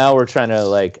 And now we're trying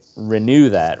to renew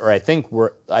that, or I think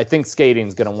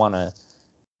skating's going to want to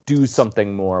do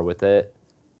something more with it.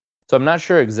 So I'm not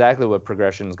sure exactly what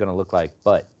progression is going to look like,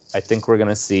 but I think we're going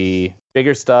to see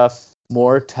bigger stuff,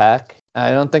 more tech.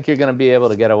 I don't think you're going to be able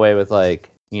to get away with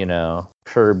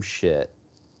curb shit.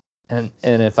 And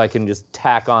if I can just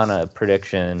tack on a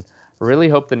prediction, I really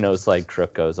hope the no slide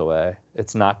crook goes away.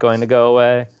 It's not going to go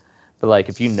away. But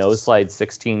if you no slide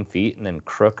 16 feet and then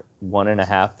crook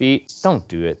 1.5 feet, don't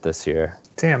do it this year.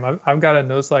 Damn, I've got a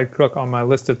no slide crook on my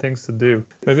list of things to do.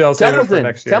 Maybe I'll save it for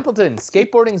next year. Templeton,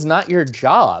 skateboarding's not your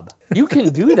job. You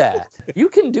can do that. You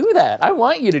can do that. I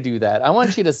want you to do that. I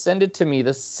want you to send it to me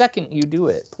the second you do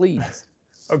it, please.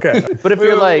 Okay. But if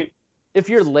you're if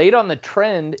you're late on the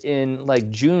trend in like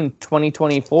June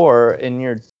 2024 and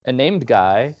you're a named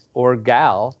guy or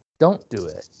gal, don't do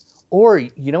it. Or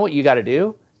you know what you got to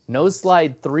do? Nose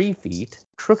slide 3 feet,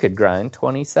 crooked grind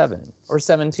 27 or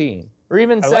 17 or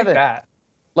even 7. I like that.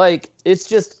 Like, it's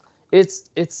just,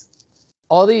 it's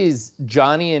all these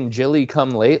Johnny and Jilly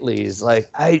come latelys. Like,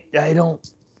 I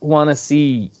don't want to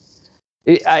see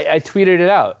it. I tweeted it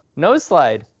out. Nose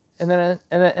slide. And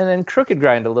then crooked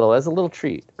grind a little as a little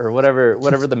treat or whatever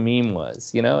the meme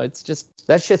was, you know. It's just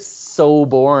that shit's so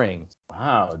boring.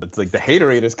 Wow, it's like the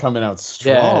haterade is coming out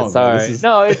strong. Yeah,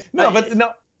 sorry.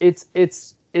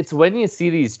 It's when you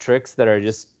see these tricks that are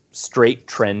just straight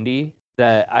trendy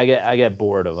that I get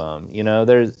bored of them. You know,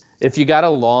 if you got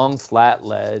a long flat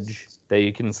ledge that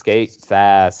you can skate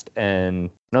fast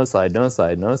and no slide, crook.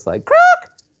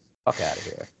 Fuck out of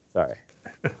here. Sorry,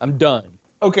 I'm done.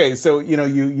 Okay, so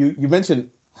you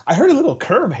mentioned I heard a little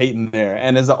curb hate in there,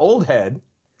 and as an old head,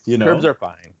 you know, curbs are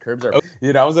fine.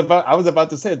 You know, I was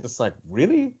about to say it. Just like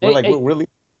really,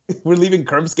 we're leaving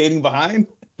curb skating behind.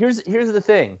 Here's the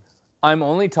thing. I'm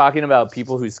only talking about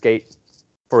people who skate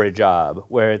for a job,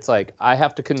 where it's like I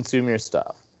have to consume your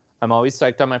stuff. I'm always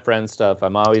psyched on my friend's stuff.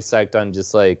 I'm always psyched on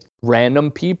just like random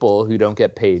people who don't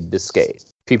get paid to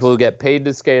skate. People who get paid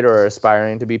to skate or are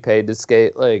aspiring to be paid to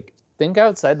skate, like. Think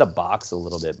outside the box a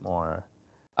little bit more.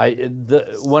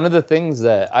 One of the things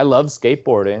that I love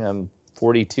skateboarding. I'm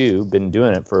 42, been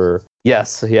doing it for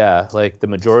like the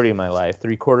majority of my life,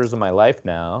 3/4 of my life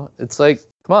now. It's like,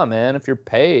 come on, man, if you're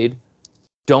paid,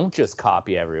 don't just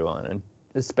copy everyone, and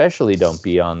especially don't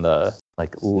be on the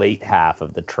like late half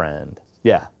of the trend.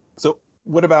 Yeah. So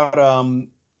what about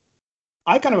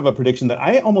I kind of have a prediction that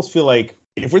I almost feel like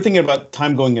if we're thinking about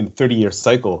time going in a 30-year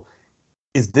cycle,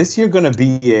 is this year going to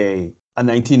be a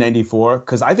 1994?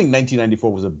 Because I think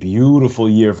 1994 was a beautiful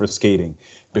year for skating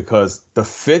because the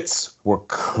fits were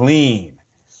clean.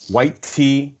 White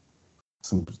tee,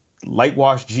 some light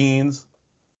wash jeans,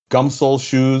 gum sole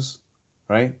shoes,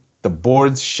 right? The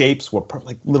boards shapes were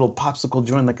like little popsicle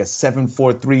joint, like a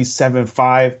 743,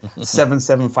 75.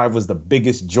 775 was the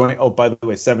biggest joint. Oh, by the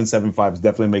way, 775 is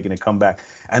definitely making a comeback.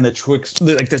 And the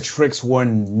tricks were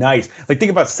nice. Like,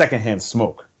 think about secondhand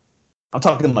smoke. I'm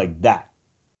talking like that,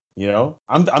 you know.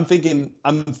 I'm thinking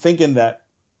that,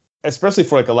 especially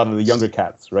for like a lot of the younger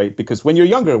cats, right? Because when you're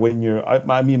younger,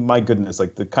 I mean, my goodness,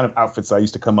 like the kind of outfits I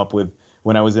used to come up with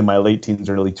when I was in my late teens,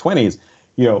 early 20s,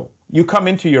 you know, you come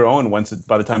into your own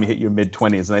by the time you hit your mid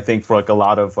 20s, and I think for like a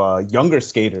lot of younger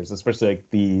skaters, especially like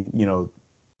the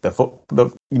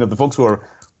folks who are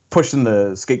pushing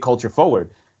the skate culture forward,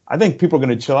 I think people are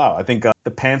going to chill out. I think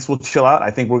the pants will chill out.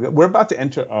 I think we're about to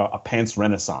enter a pants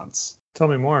renaissance. Tell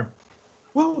me more.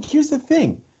 Well, here's the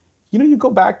thing. You know, you go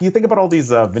back, you think about all these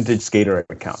vintage skater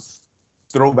accounts,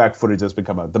 throwback footage that's been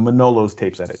coming out, the Manolo's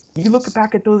tapes at it. You look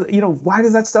back at those, you know, why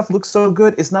does that stuff look so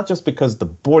good? It's not just because the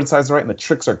board size is right and the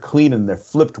tricks are clean and they're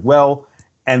flipped well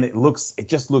and it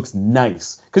just looks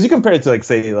nice. Because you compare it to like,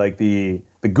 say, like the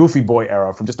Goofy Boy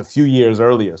era from just a few years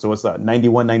earlier. So what's that,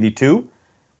 91, 92?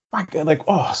 My God, like,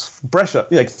 fresh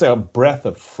up, like it's like a breath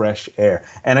of fresh air.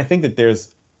 And I think that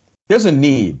there's a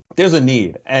need.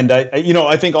 And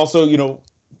I think also, you know,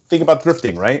 think about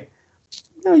thrifting, right?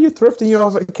 You know, you're thrifting, you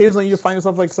know, occasionally you find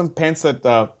yourself like some pants that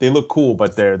they look cool,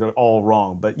 but they're all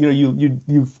wrong. But you know,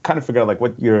 you kind of figure out like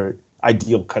what your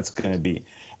ideal cut's going to be.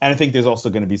 And I think there's also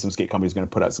going to be some skate companies going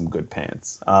to put out some good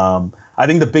pants. I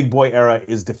think the big boy era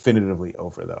is definitively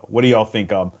over, though. What do y'all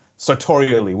think?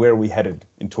 Sartorially, where are we headed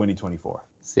in 2024?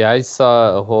 See, I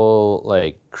saw a whole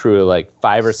like crew of like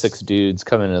 5 or 6 dudes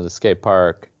coming to the skate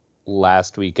park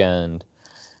last weekend,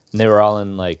 and they were all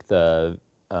in like the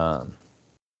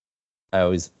I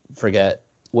always forget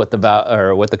what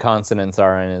the consonants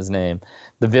are in his name.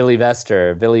 The Billy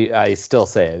Vester, I still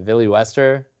say it, Billy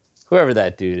Wester, whoever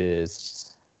that dude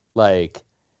is. Like,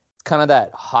 it's kind of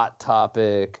that Hot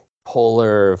Topic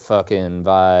polar fucking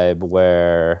vibe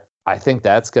where I think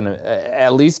that's gonna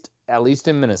at least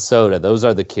in Minnesota, those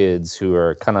are the kids who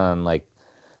are kind of on like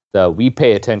we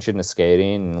pay attention to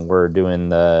skating and we're doing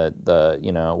the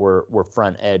you know, we're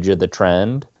front edge of the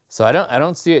trend. So I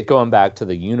don't see it going back to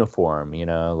the uniform, you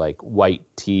know, like white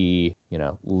tee, you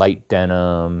know, light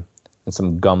denim and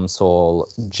some gum sole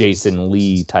Jason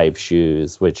Lee type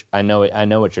shoes, which I know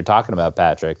what you're talking about,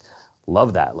 Patrick.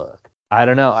 Love that look. I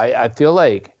don't know. I feel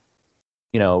like,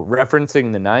 you know,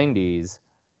 referencing the 90s,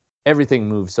 everything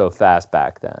moved so fast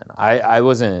back then. I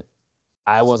wasn't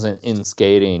in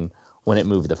skating when it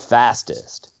moved the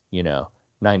fastest, you know,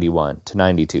 91 to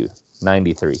 92,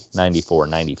 93, 94,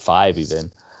 95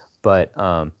 even. But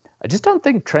I just don't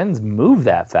think trends move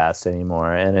that fast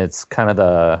anymore. And it's kind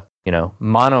of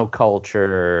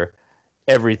monoculture,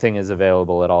 everything is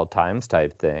available at all times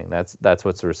type thing. That's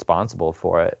what's responsible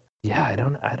for it. Yeah, I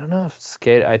don't know if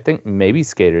I think maybe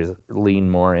skaters lean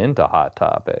more into Hot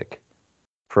Topic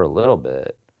for a little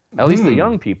bit. At least the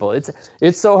young people.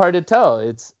 It's so hard to tell.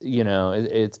 It's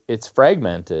it's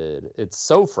fragmented. It's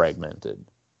so fragmented.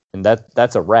 And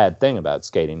that's a rad thing about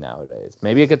skating nowadays.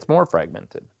 Maybe it gets more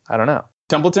fragmented. I don't know.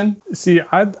 Templeton? See,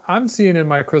 I'm seeing in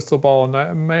my crystal ball, and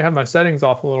I may have my settings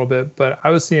off a little bit, but I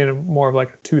was seeing more of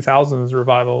like a 2000s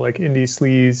revival, like indie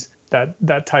sleaze,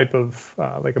 that type of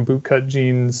like a bootcut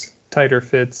jeans, tighter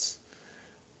fits.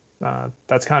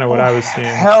 That's kind of what I was seeing.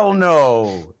 Hell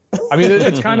no. I mean,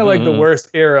 it's kind of like the worst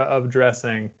era of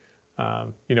dressing,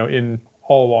 in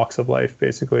all walks of life,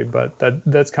 basically. But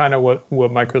that's kind of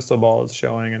what my crystal ball is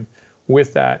showing. And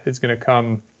with that, it's going to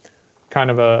come kind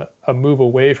of a move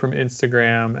away from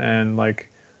Instagram and like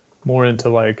more into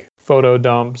like photo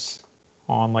dumps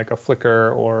on like a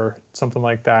Flickr or something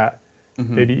like that.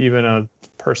 Mm-hmm. Maybe even a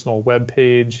personal web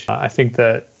page. I think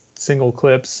that single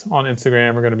clips on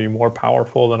Instagram are going to be more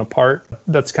powerful than a part.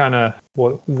 That's kind of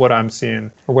what I'm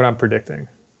seeing or what I'm predicting.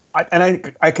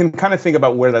 I can kind of think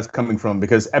about where that's coming from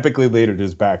because Epically Later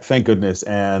is back, thank goodness.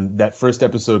 And that first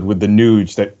episode with the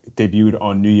Nuge that debuted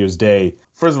on New Year's Day.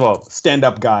 First of all,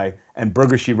 stand-up guy, and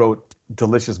Burger She Wrote,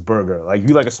 delicious burger. Like, you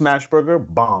like a smash burger?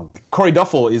 Bomb. Corey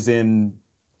Duffel was in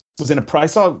a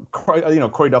prize. I saw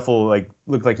Corey Duffel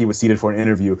looked like he was seated for an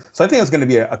interview. So I think it's going to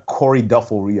be a Corey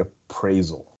Duffel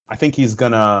reappraisal. I think he's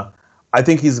gonna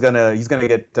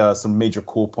get some major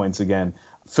cool points again.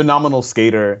 Phenomenal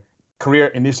skater. Career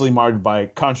initially marred by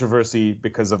controversy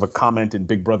because of a comment in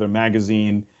Big Brother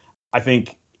magazine. I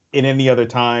think in any other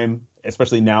time,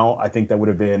 especially now, I think that would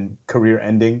have been career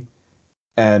ending.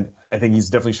 And I think he's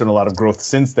definitely shown a lot of growth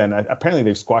since then. Apparently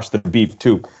they've squashed the beef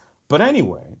too. But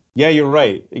anyway, yeah, you're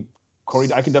right.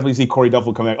 I can definitely see Corey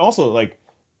Duffel coming back. Also, like,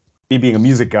 me being a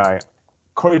music guy,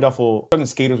 Corey Duffel,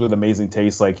 skaters with amazing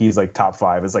taste, like he's like top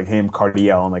 5. It's like him,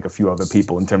 Cardiel, and like a few other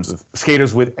people in terms of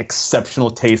skaters with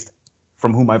exceptional taste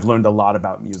from whom I've learned a lot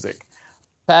about music.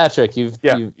 Patrick,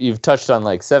 you've touched on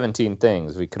like 17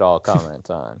 things we could all comment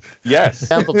on. Yes.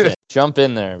 Templeton, jump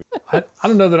in there. I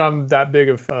don't know that I'm that big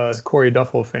of a Corey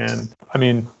Duffel fan. I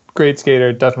mean, great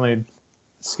skater, definitely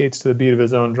skates to the beat of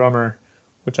his own drummer,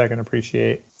 which I can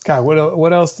appreciate. God,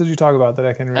 what else did you talk about that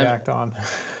I can react on?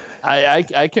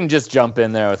 I can just jump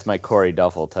in there with my Corey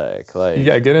Duffel take. Like,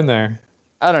 yeah, get in there.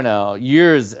 I don't know.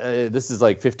 This is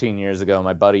like 15 years ago.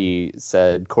 My buddy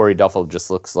said Corey Duffel just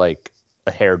looks like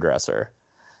a hairdresser.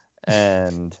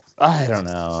 And I don't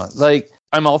know. Like,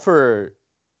 I'm all for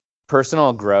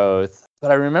personal growth,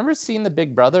 but I remember seeing the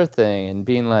Big Brother thing and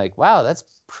being like, wow,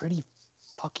 that's pretty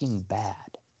fucking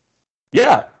bad.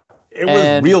 Yeah, it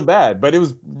was real bad, but it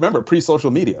was, remember,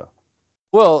 pre-social media.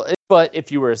 Well, but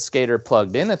if you were a skater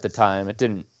plugged in at the time, it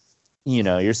didn't,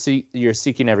 you're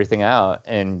seeking everything out,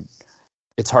 and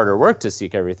it's harder work to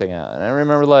seek everything out. And I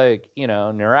remember,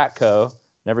 Naratko,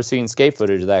 never seen skate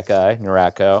footage of that guy,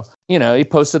 Naratko, he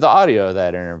posted the audio of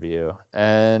that interview.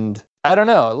 And I don't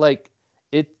know,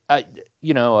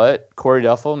 you know what, Corey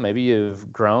Duffel, maybe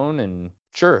you've grown, and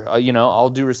sure, I'll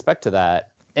do respect to that.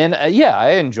 And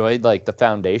I enjoyed like the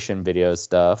foundation video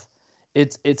stuff.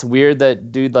 It's weird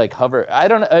that dude like hover. I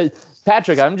don't know,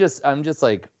 Patrick. I'm just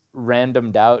like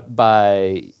randomed out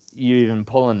by you even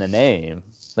pulling the name.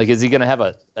 Like, is he gonna have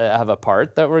a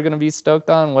part that we're gonna be stoked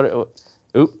on?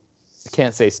 I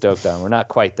can't say stoked on. We're not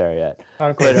quite there yet.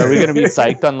 But are we gonna be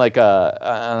psyched on like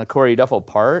a Corey Duffel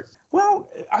part?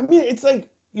 Well, I mean, it's like,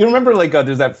 you remember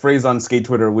there's that phrase on skate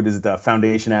Twitter, which is the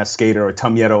foundation ass skater or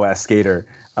Tamieto ass skater.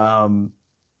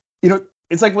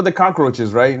 It's like with the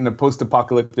cockroaches, right? In the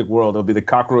post-apocalyptic world, it'll be the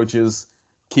cockroaches,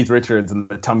 Keith Richards, and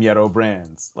the Tamieto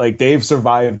brands. Like, they've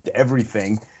survived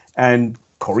everything. And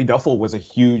Corey Duffel was a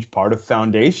huge part of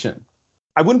Foundation.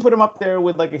 I wouldn't put him up there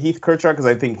with like a Heath Kirchhoff, because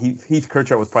I think Heath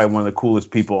Kirchhoff was probably one of the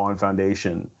coolest people on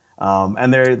Foundation.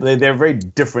 And they're very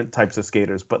different types of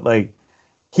skaters. But like,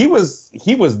 he was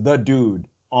the dude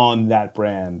on that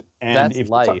brand. And that's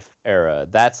life era.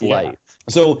 That's life.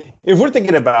 So if we're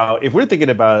thinking about a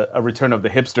return of the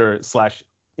hipster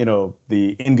 /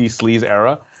 the indie sleaze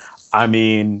era, I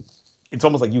mean, it's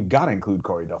almost like you gotta include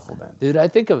Corey Duffel then. Dude, I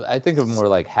think of more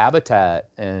like Habitat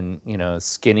and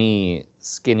skinny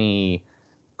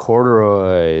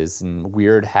corduroys and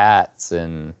weird hats,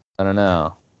 and I don't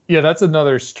know. Yeah, that's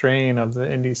another strain of the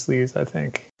indie sleaze, I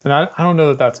think, and I don't know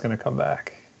that that's gonna come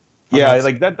back. Yeah,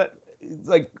 like that.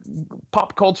 Like,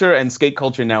 pop culture and skate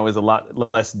culture now is a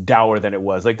lot less dour than it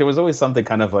was. Like, there was always something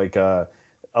kind of like a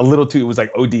little too. It was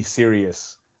like OD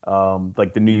serious,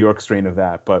 like the New York strain of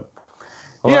that. But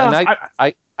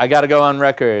I I got to go on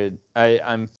record.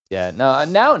 I'm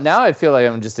now I feel like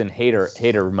I'm just in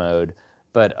hater mode.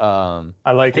 But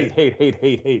I like hate.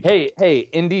 Hey,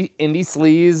 indie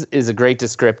sleaze is a great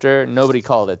descriptor. Nobody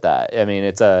called it that. I mean,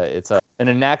 it's an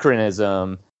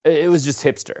anachronism. It was just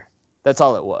hipster. That's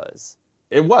all it was.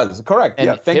 It was correct. And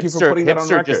yeah, thank you for putting that on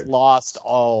record. Hipster just lost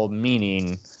all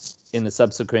meaning in the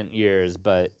subsequent years.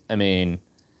 But I mean,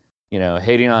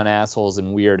 hating on assholes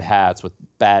in weird hats with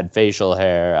bad facial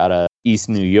hair out of East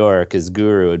New York, as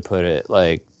Guru would put it,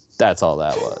 like that's all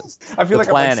that was. I feel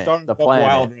I'm starting to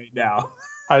wild right now.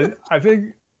 I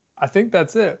think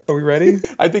that's it. Are we ready?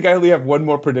 I think I only have one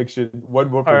more prediction.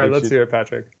 All right, let's hear it,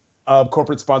 Patrick.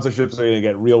 Corporate sponsorships are going to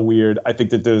get real weird. I think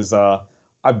that there's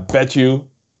I bet you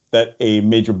that a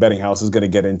major betting house is going to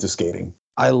get into skating.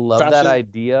 I love that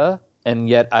idea, and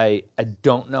yet I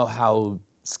don't know how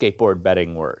skateboard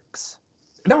betting works.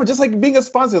 No, just like being a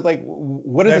sponsor, like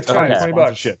what is a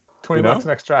sponsorship? $20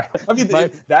 next try. I mean,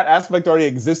 that aspect already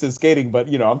exists in skating, but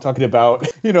I'm talking about,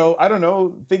 I don't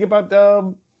know. Think about,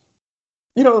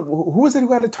 who was it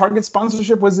who had a Target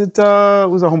sponsorship? Was it a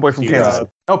homeboy from Kansas?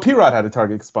 Oh, P-Rod had a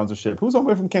Target sponsorship. Who's a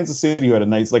homeboy from Kansas City who had a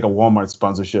nice, like a Walmart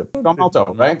sponsorship? Malto,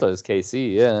 right? Malto's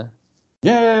KC, yeah.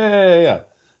 Yeah.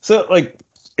 So, like,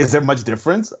 is there much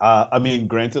difference? I mean,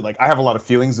 granted, like I have a lot of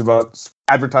feelings about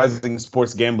advertising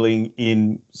sports gambling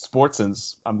in sports, and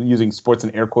I'm using sports in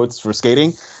air quotes for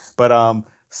skating, but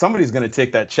somebody's going to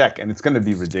take that check, and it's going to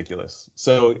be ridiculous.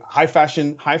 So high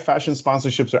fashion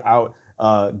sponsorships are out.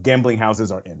 Gambling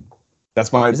houses are in.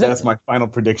 That's my final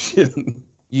prediction.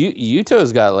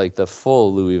 Yuto's got like the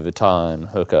full Louis Vuitton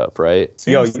hookup, right?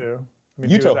 Seems to. I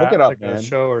mean, Yuto, hook it up, like man. A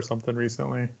show or something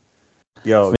recently.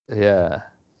 Yeah,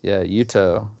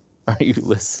 Yuto, are you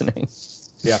listening?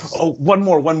 Yeah. Oh, one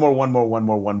more.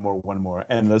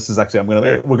 And this is actually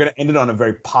we're gonna end it on a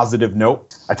very positive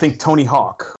note. I think Tony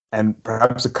Hawk and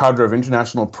perhaps a cadre of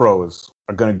international pros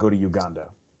are gonna go to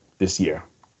Uganda this year.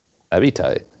 That'd be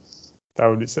tight. That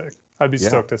would be sick. I'd be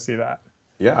stoked to see that.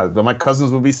 Yeah, but my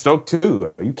cousins would be stoked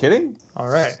too. Are you kidding? All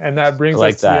right, and that brings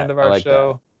us to the end of our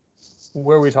show,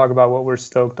 where we talk about what we're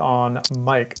stoked on.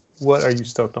 Mike, what are you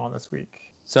stoked on this week?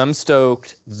 So I'm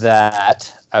stoked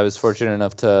that I was fortunate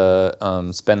enough to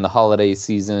spend the holiday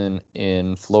season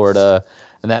in Florida,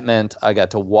 and that meant I got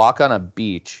to walk on a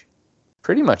beach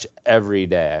pretty much every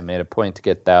day. I made a point to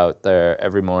get out there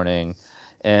every morning,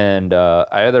 and I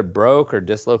either broke or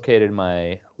dislocated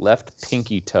my left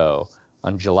pinky toe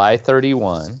on July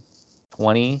 31,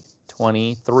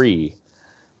 2023.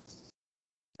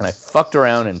 And I fucked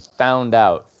around and found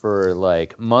out for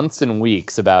like months and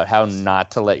weeks about how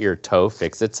not to let your toe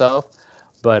fix itself.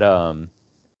 But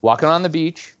walking on the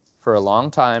beach for a long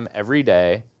time every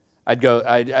day, I'd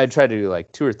try to do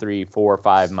like 2 or 3, 4 or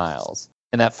 5 miles.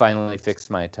 And that finally fixed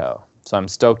my toe. So I'm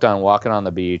stoked on walking on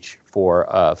the beach for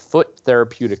foot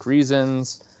therapeutic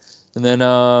reasons. And then,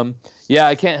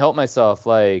 I can't help myself.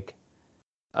 Like,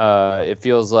 it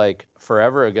feels like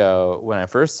forever ago when I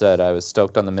first said I was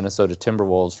stoked on the Minnesota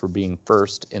Timberwolves for being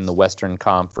first in the Western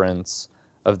Conference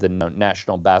of the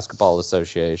National Basketball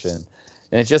Association.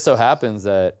 And it just so happens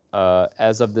that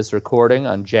as of this recording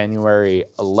on January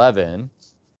 11,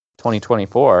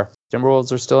 2024,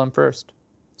 Timberwolves are still in first.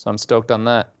 So I'm stoked on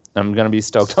that. I'm going to be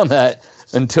stoked on that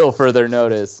until further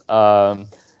notice.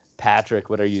 Patrick,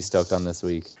 what are you stoked on this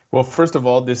week? Well, first of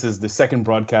all, this is the second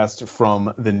broadcast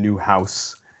from the new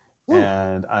house.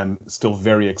 And I'm still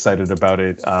very excited about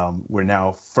it. We're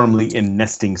now firmly in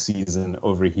nesting season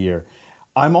over here.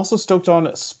 I'm also stoked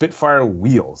on Spitfire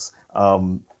Wheels.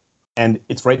 And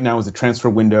it's right now is a transfer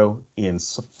window in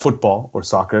football or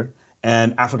soccer.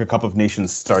 And Africa Cup of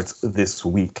Nations starts this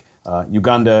week.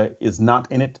 Uganda is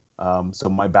not in it. So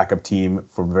my backup team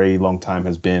for a very long time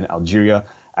has been Algeria,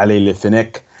 Ale Le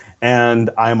Fennec. And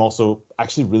I'm also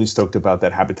actually really stoked about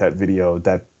that Habitat video.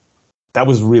 That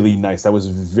was really nice. That was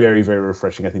very, very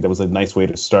refreshing. I think that was a nice way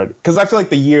to start. Because I feel like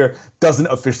the year doesn't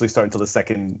officially start until the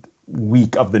second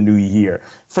week of the new year.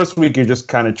 First week, you're just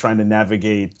kind of trying to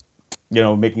navigate,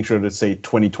 making sure to say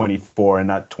 2024 and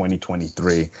not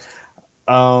 2023.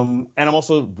 And I'm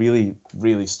also really,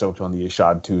 really stoked on the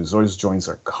Ishad too. Zora's joints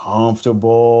are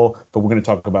comfortable, but we're going to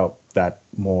talk about that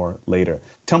more later.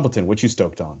 Templeton, what you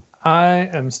stoked on? I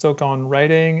am stoked on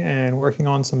writing and working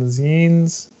on some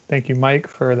zines. Thank you, Mike,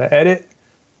 for the edit.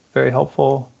 Very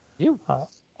helpful. You.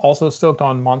 Also stoked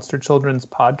on Monster Children's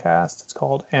podcast. It's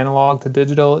called Analog to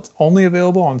Digital. It's only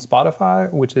available on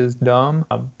Spotify, which is dumb.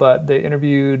 But they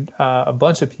interviewed a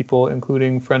bunch of people,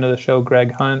 including friend of the show,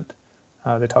 Greg Hunt.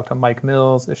 They talked to Mike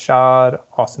Mills, Ishad,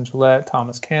 Austin Gillette,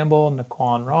 Thomas Campbell,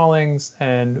 Naquan Rawlings.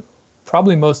 And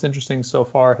probably most interesting so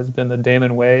far has been the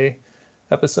Damon Way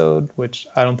episode, which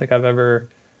I don't think I've ever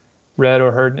read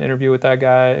or heard an interview with that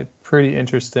guy. Pretty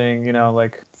interesting,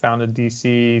 like founded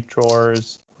DC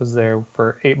drawers, was there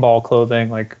for 8-Ball clothing.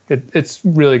 Like it's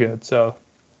really good. So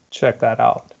check that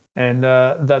out. And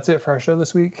that's it for our show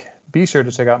this week. Be sure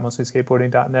to check out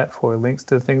mostlyskateboarding.net for links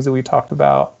to the things that we talked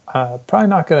about. Probably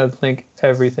not going to link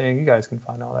everything. You guys can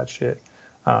find all that shit.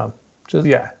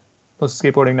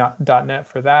 Mostlyskateboarding.net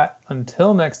for that.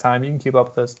 Until next time, you can keep up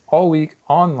with us all week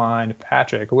online.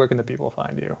 Patrick, where can the people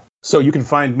find you? So you can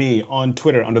find me on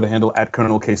Twitter under the handle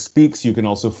 @ColonelKSpeaks. You can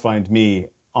also find me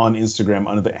on Instagram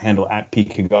under the handle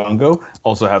 @Kigongo.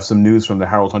 Also have some news from the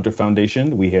Harold Hunter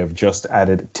Foundation. We have just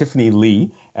added Tiffany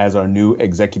Lee as our new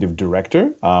executive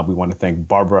director. We want to thank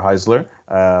Barbara Heisler,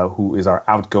 who is our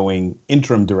outgoing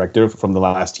interim director from the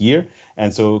last year.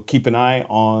 And so keep an eye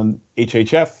on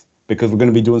HHF because we're going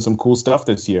to be doing some cool stuff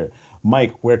this year.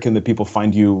 Mike, where can the people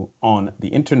find you on the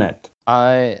internet?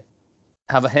 I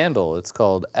have a handle. It's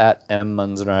called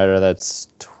 @MMunzenrider. That's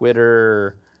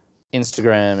Twitter,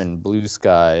 Instagram, and Blue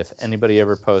Sky. If anybody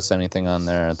ever posts anything on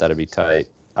there, that'd be tight.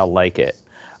 I'll like it.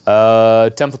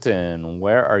 Templeton,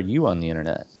 where are you on the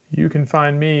internet? You can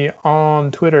find me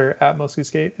on Twitter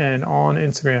 @MostlySkate and on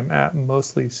Instagram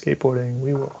 @MostlySkateboarding.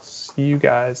 We will see you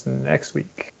guys next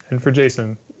week. And for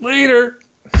Jason, later.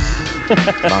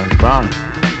 Wrong.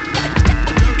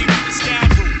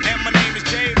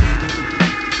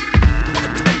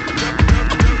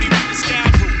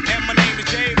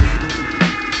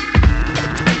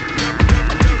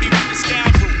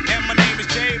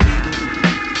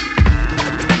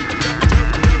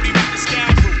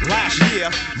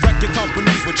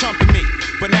 Companies were trumping me,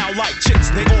 but now like chicks,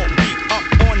 they all beat up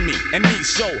on me, and me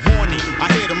so horny, I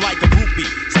hit them like a groupie.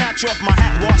 Snatch off my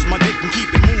hat, wash my dick, and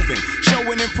keep it moving.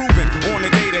 Showing improving on a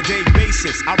day-to-day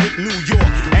basis. I rip New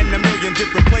York and a million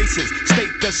different places,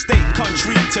 state to state,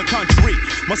 country to country.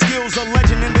 My skills are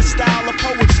legend in this style of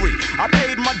poetry. I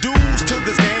paid my dues to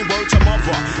this game, word to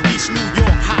mother. East New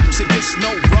York hops, it gets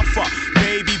no rougher.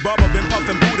 Baby Bubba been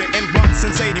puffin' Buddha and blunt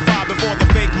since '85 before the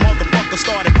fake motherfucker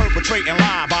started perpetrating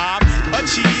lie, Bob.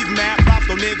 Achieve mad props,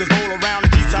 though niggas roll around the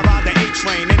Jeeps. I ride the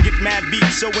A-train and get mad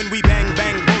beats. So when we bang,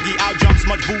 bang, boogie, out jumps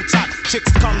much boots hot.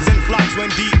 Chicks comes in flocks when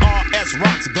DRS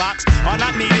rocks. Blocks are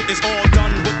not needed, it's all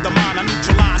done with the mind. I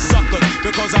neutralize suckers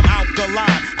because I'm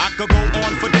alkaline. I could go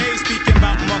on for days speaking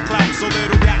about my clout. So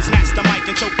little rap snatch the mic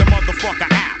and choke the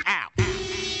motherfucker out.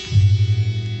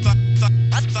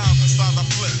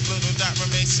 Little that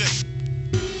remains sick.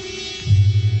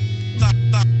 Little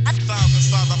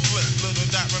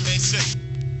that remains sick.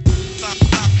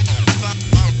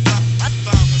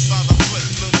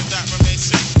 Little that remains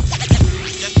sick.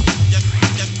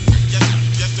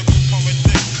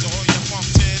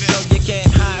 So you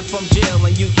can't hide from jail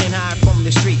and you can't hide from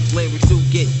the streets. Lyrics do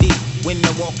get deep when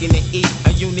they're walking to eat.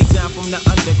 A unique sound from the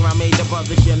underground made the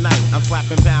brothers unite. I'm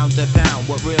slapping pound to pound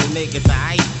with real niggas.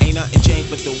 Ain't nothing changed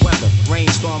but the weather,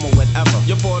 rainstorm or whatever.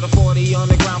 You pour the 40 on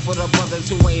the ground for the brothers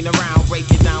who ain't around. Break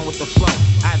it down with the flow.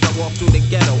 As I walk through the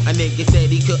ghetto, a nigga said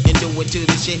he couldn't do it till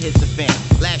the shit hits the fan.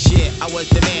 Last year I was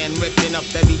the man ripping up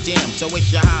every jam. So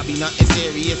it's your hobby, nothing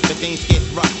serious, but things get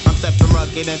rough. I'm stepping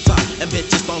rugged and tough, and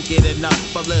bitches don't get enough.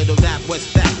 But little that,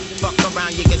 what's that? Fuck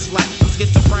around, you get slapped. I'm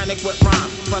schizophrenic with rhyme,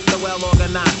 plus the well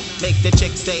organized. Make the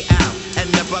chicks say ow,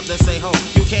 and the brothers say ho.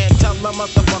 You can't tell a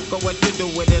motherfucker what to do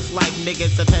with his life.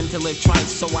 Niggas attend to live twice,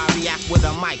 so I react with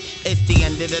a mic. It's the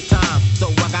end of the time,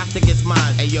 so I got to get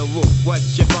mine. Hey yo, Roo,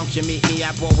 what's your function? Meet me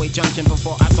at Broadway Junction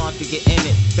before I start to get in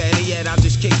it. Better yet, I'll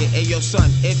just kick it. Hey yo, son,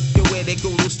 if you with it,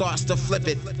 Guru starts to flip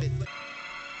it.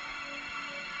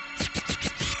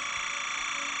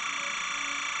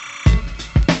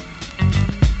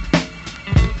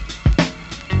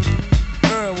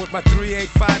 With my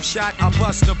 385 shot, I'll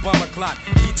bust a bummer clot.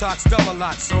 He talks dumb a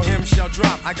lot, so him shall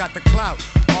drop. I got the clout.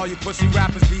 All you pussy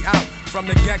rappers be out. From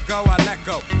the get-go, I let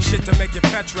go. Shit to make it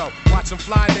petro. Watch some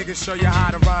fly niggas show you how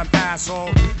to rhyme,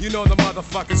 asshole. You know the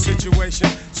motherfucking situation.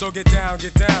 So get down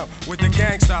with the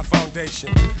Gangstar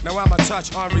Foundation. Now I'm a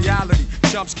touch on reality.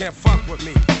 Chumps can't fuck with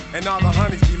me. And all the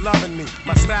honeys be loving me.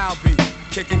 My style be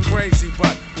kicking crazy,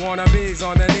 but wannabes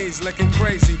on their knees licking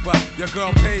crazy, but your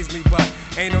girl pays me, but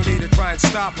ain't no need to try and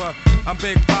stop her. I'm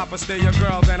Big Papa, stay your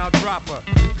girl, then I'll drop her.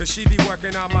 Cause she be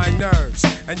working on my nerves.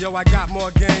 And yo, I got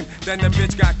more game than the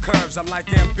bitch got curves. I'm like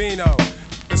Gambino,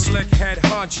 the slick head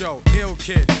honcho, ill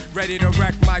kid, ready to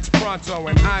wreck mics pronto.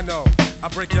 And I know I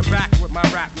break your back with my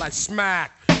rap like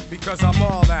smack, because I'm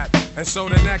all that. And so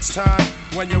the next time,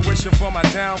 when you're wishing for my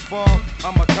downfall,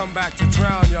 I'ma come back to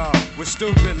drown y'all with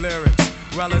stupid lyrics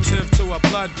relative to a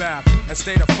bloodbath and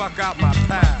stay the fuck out my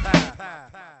path.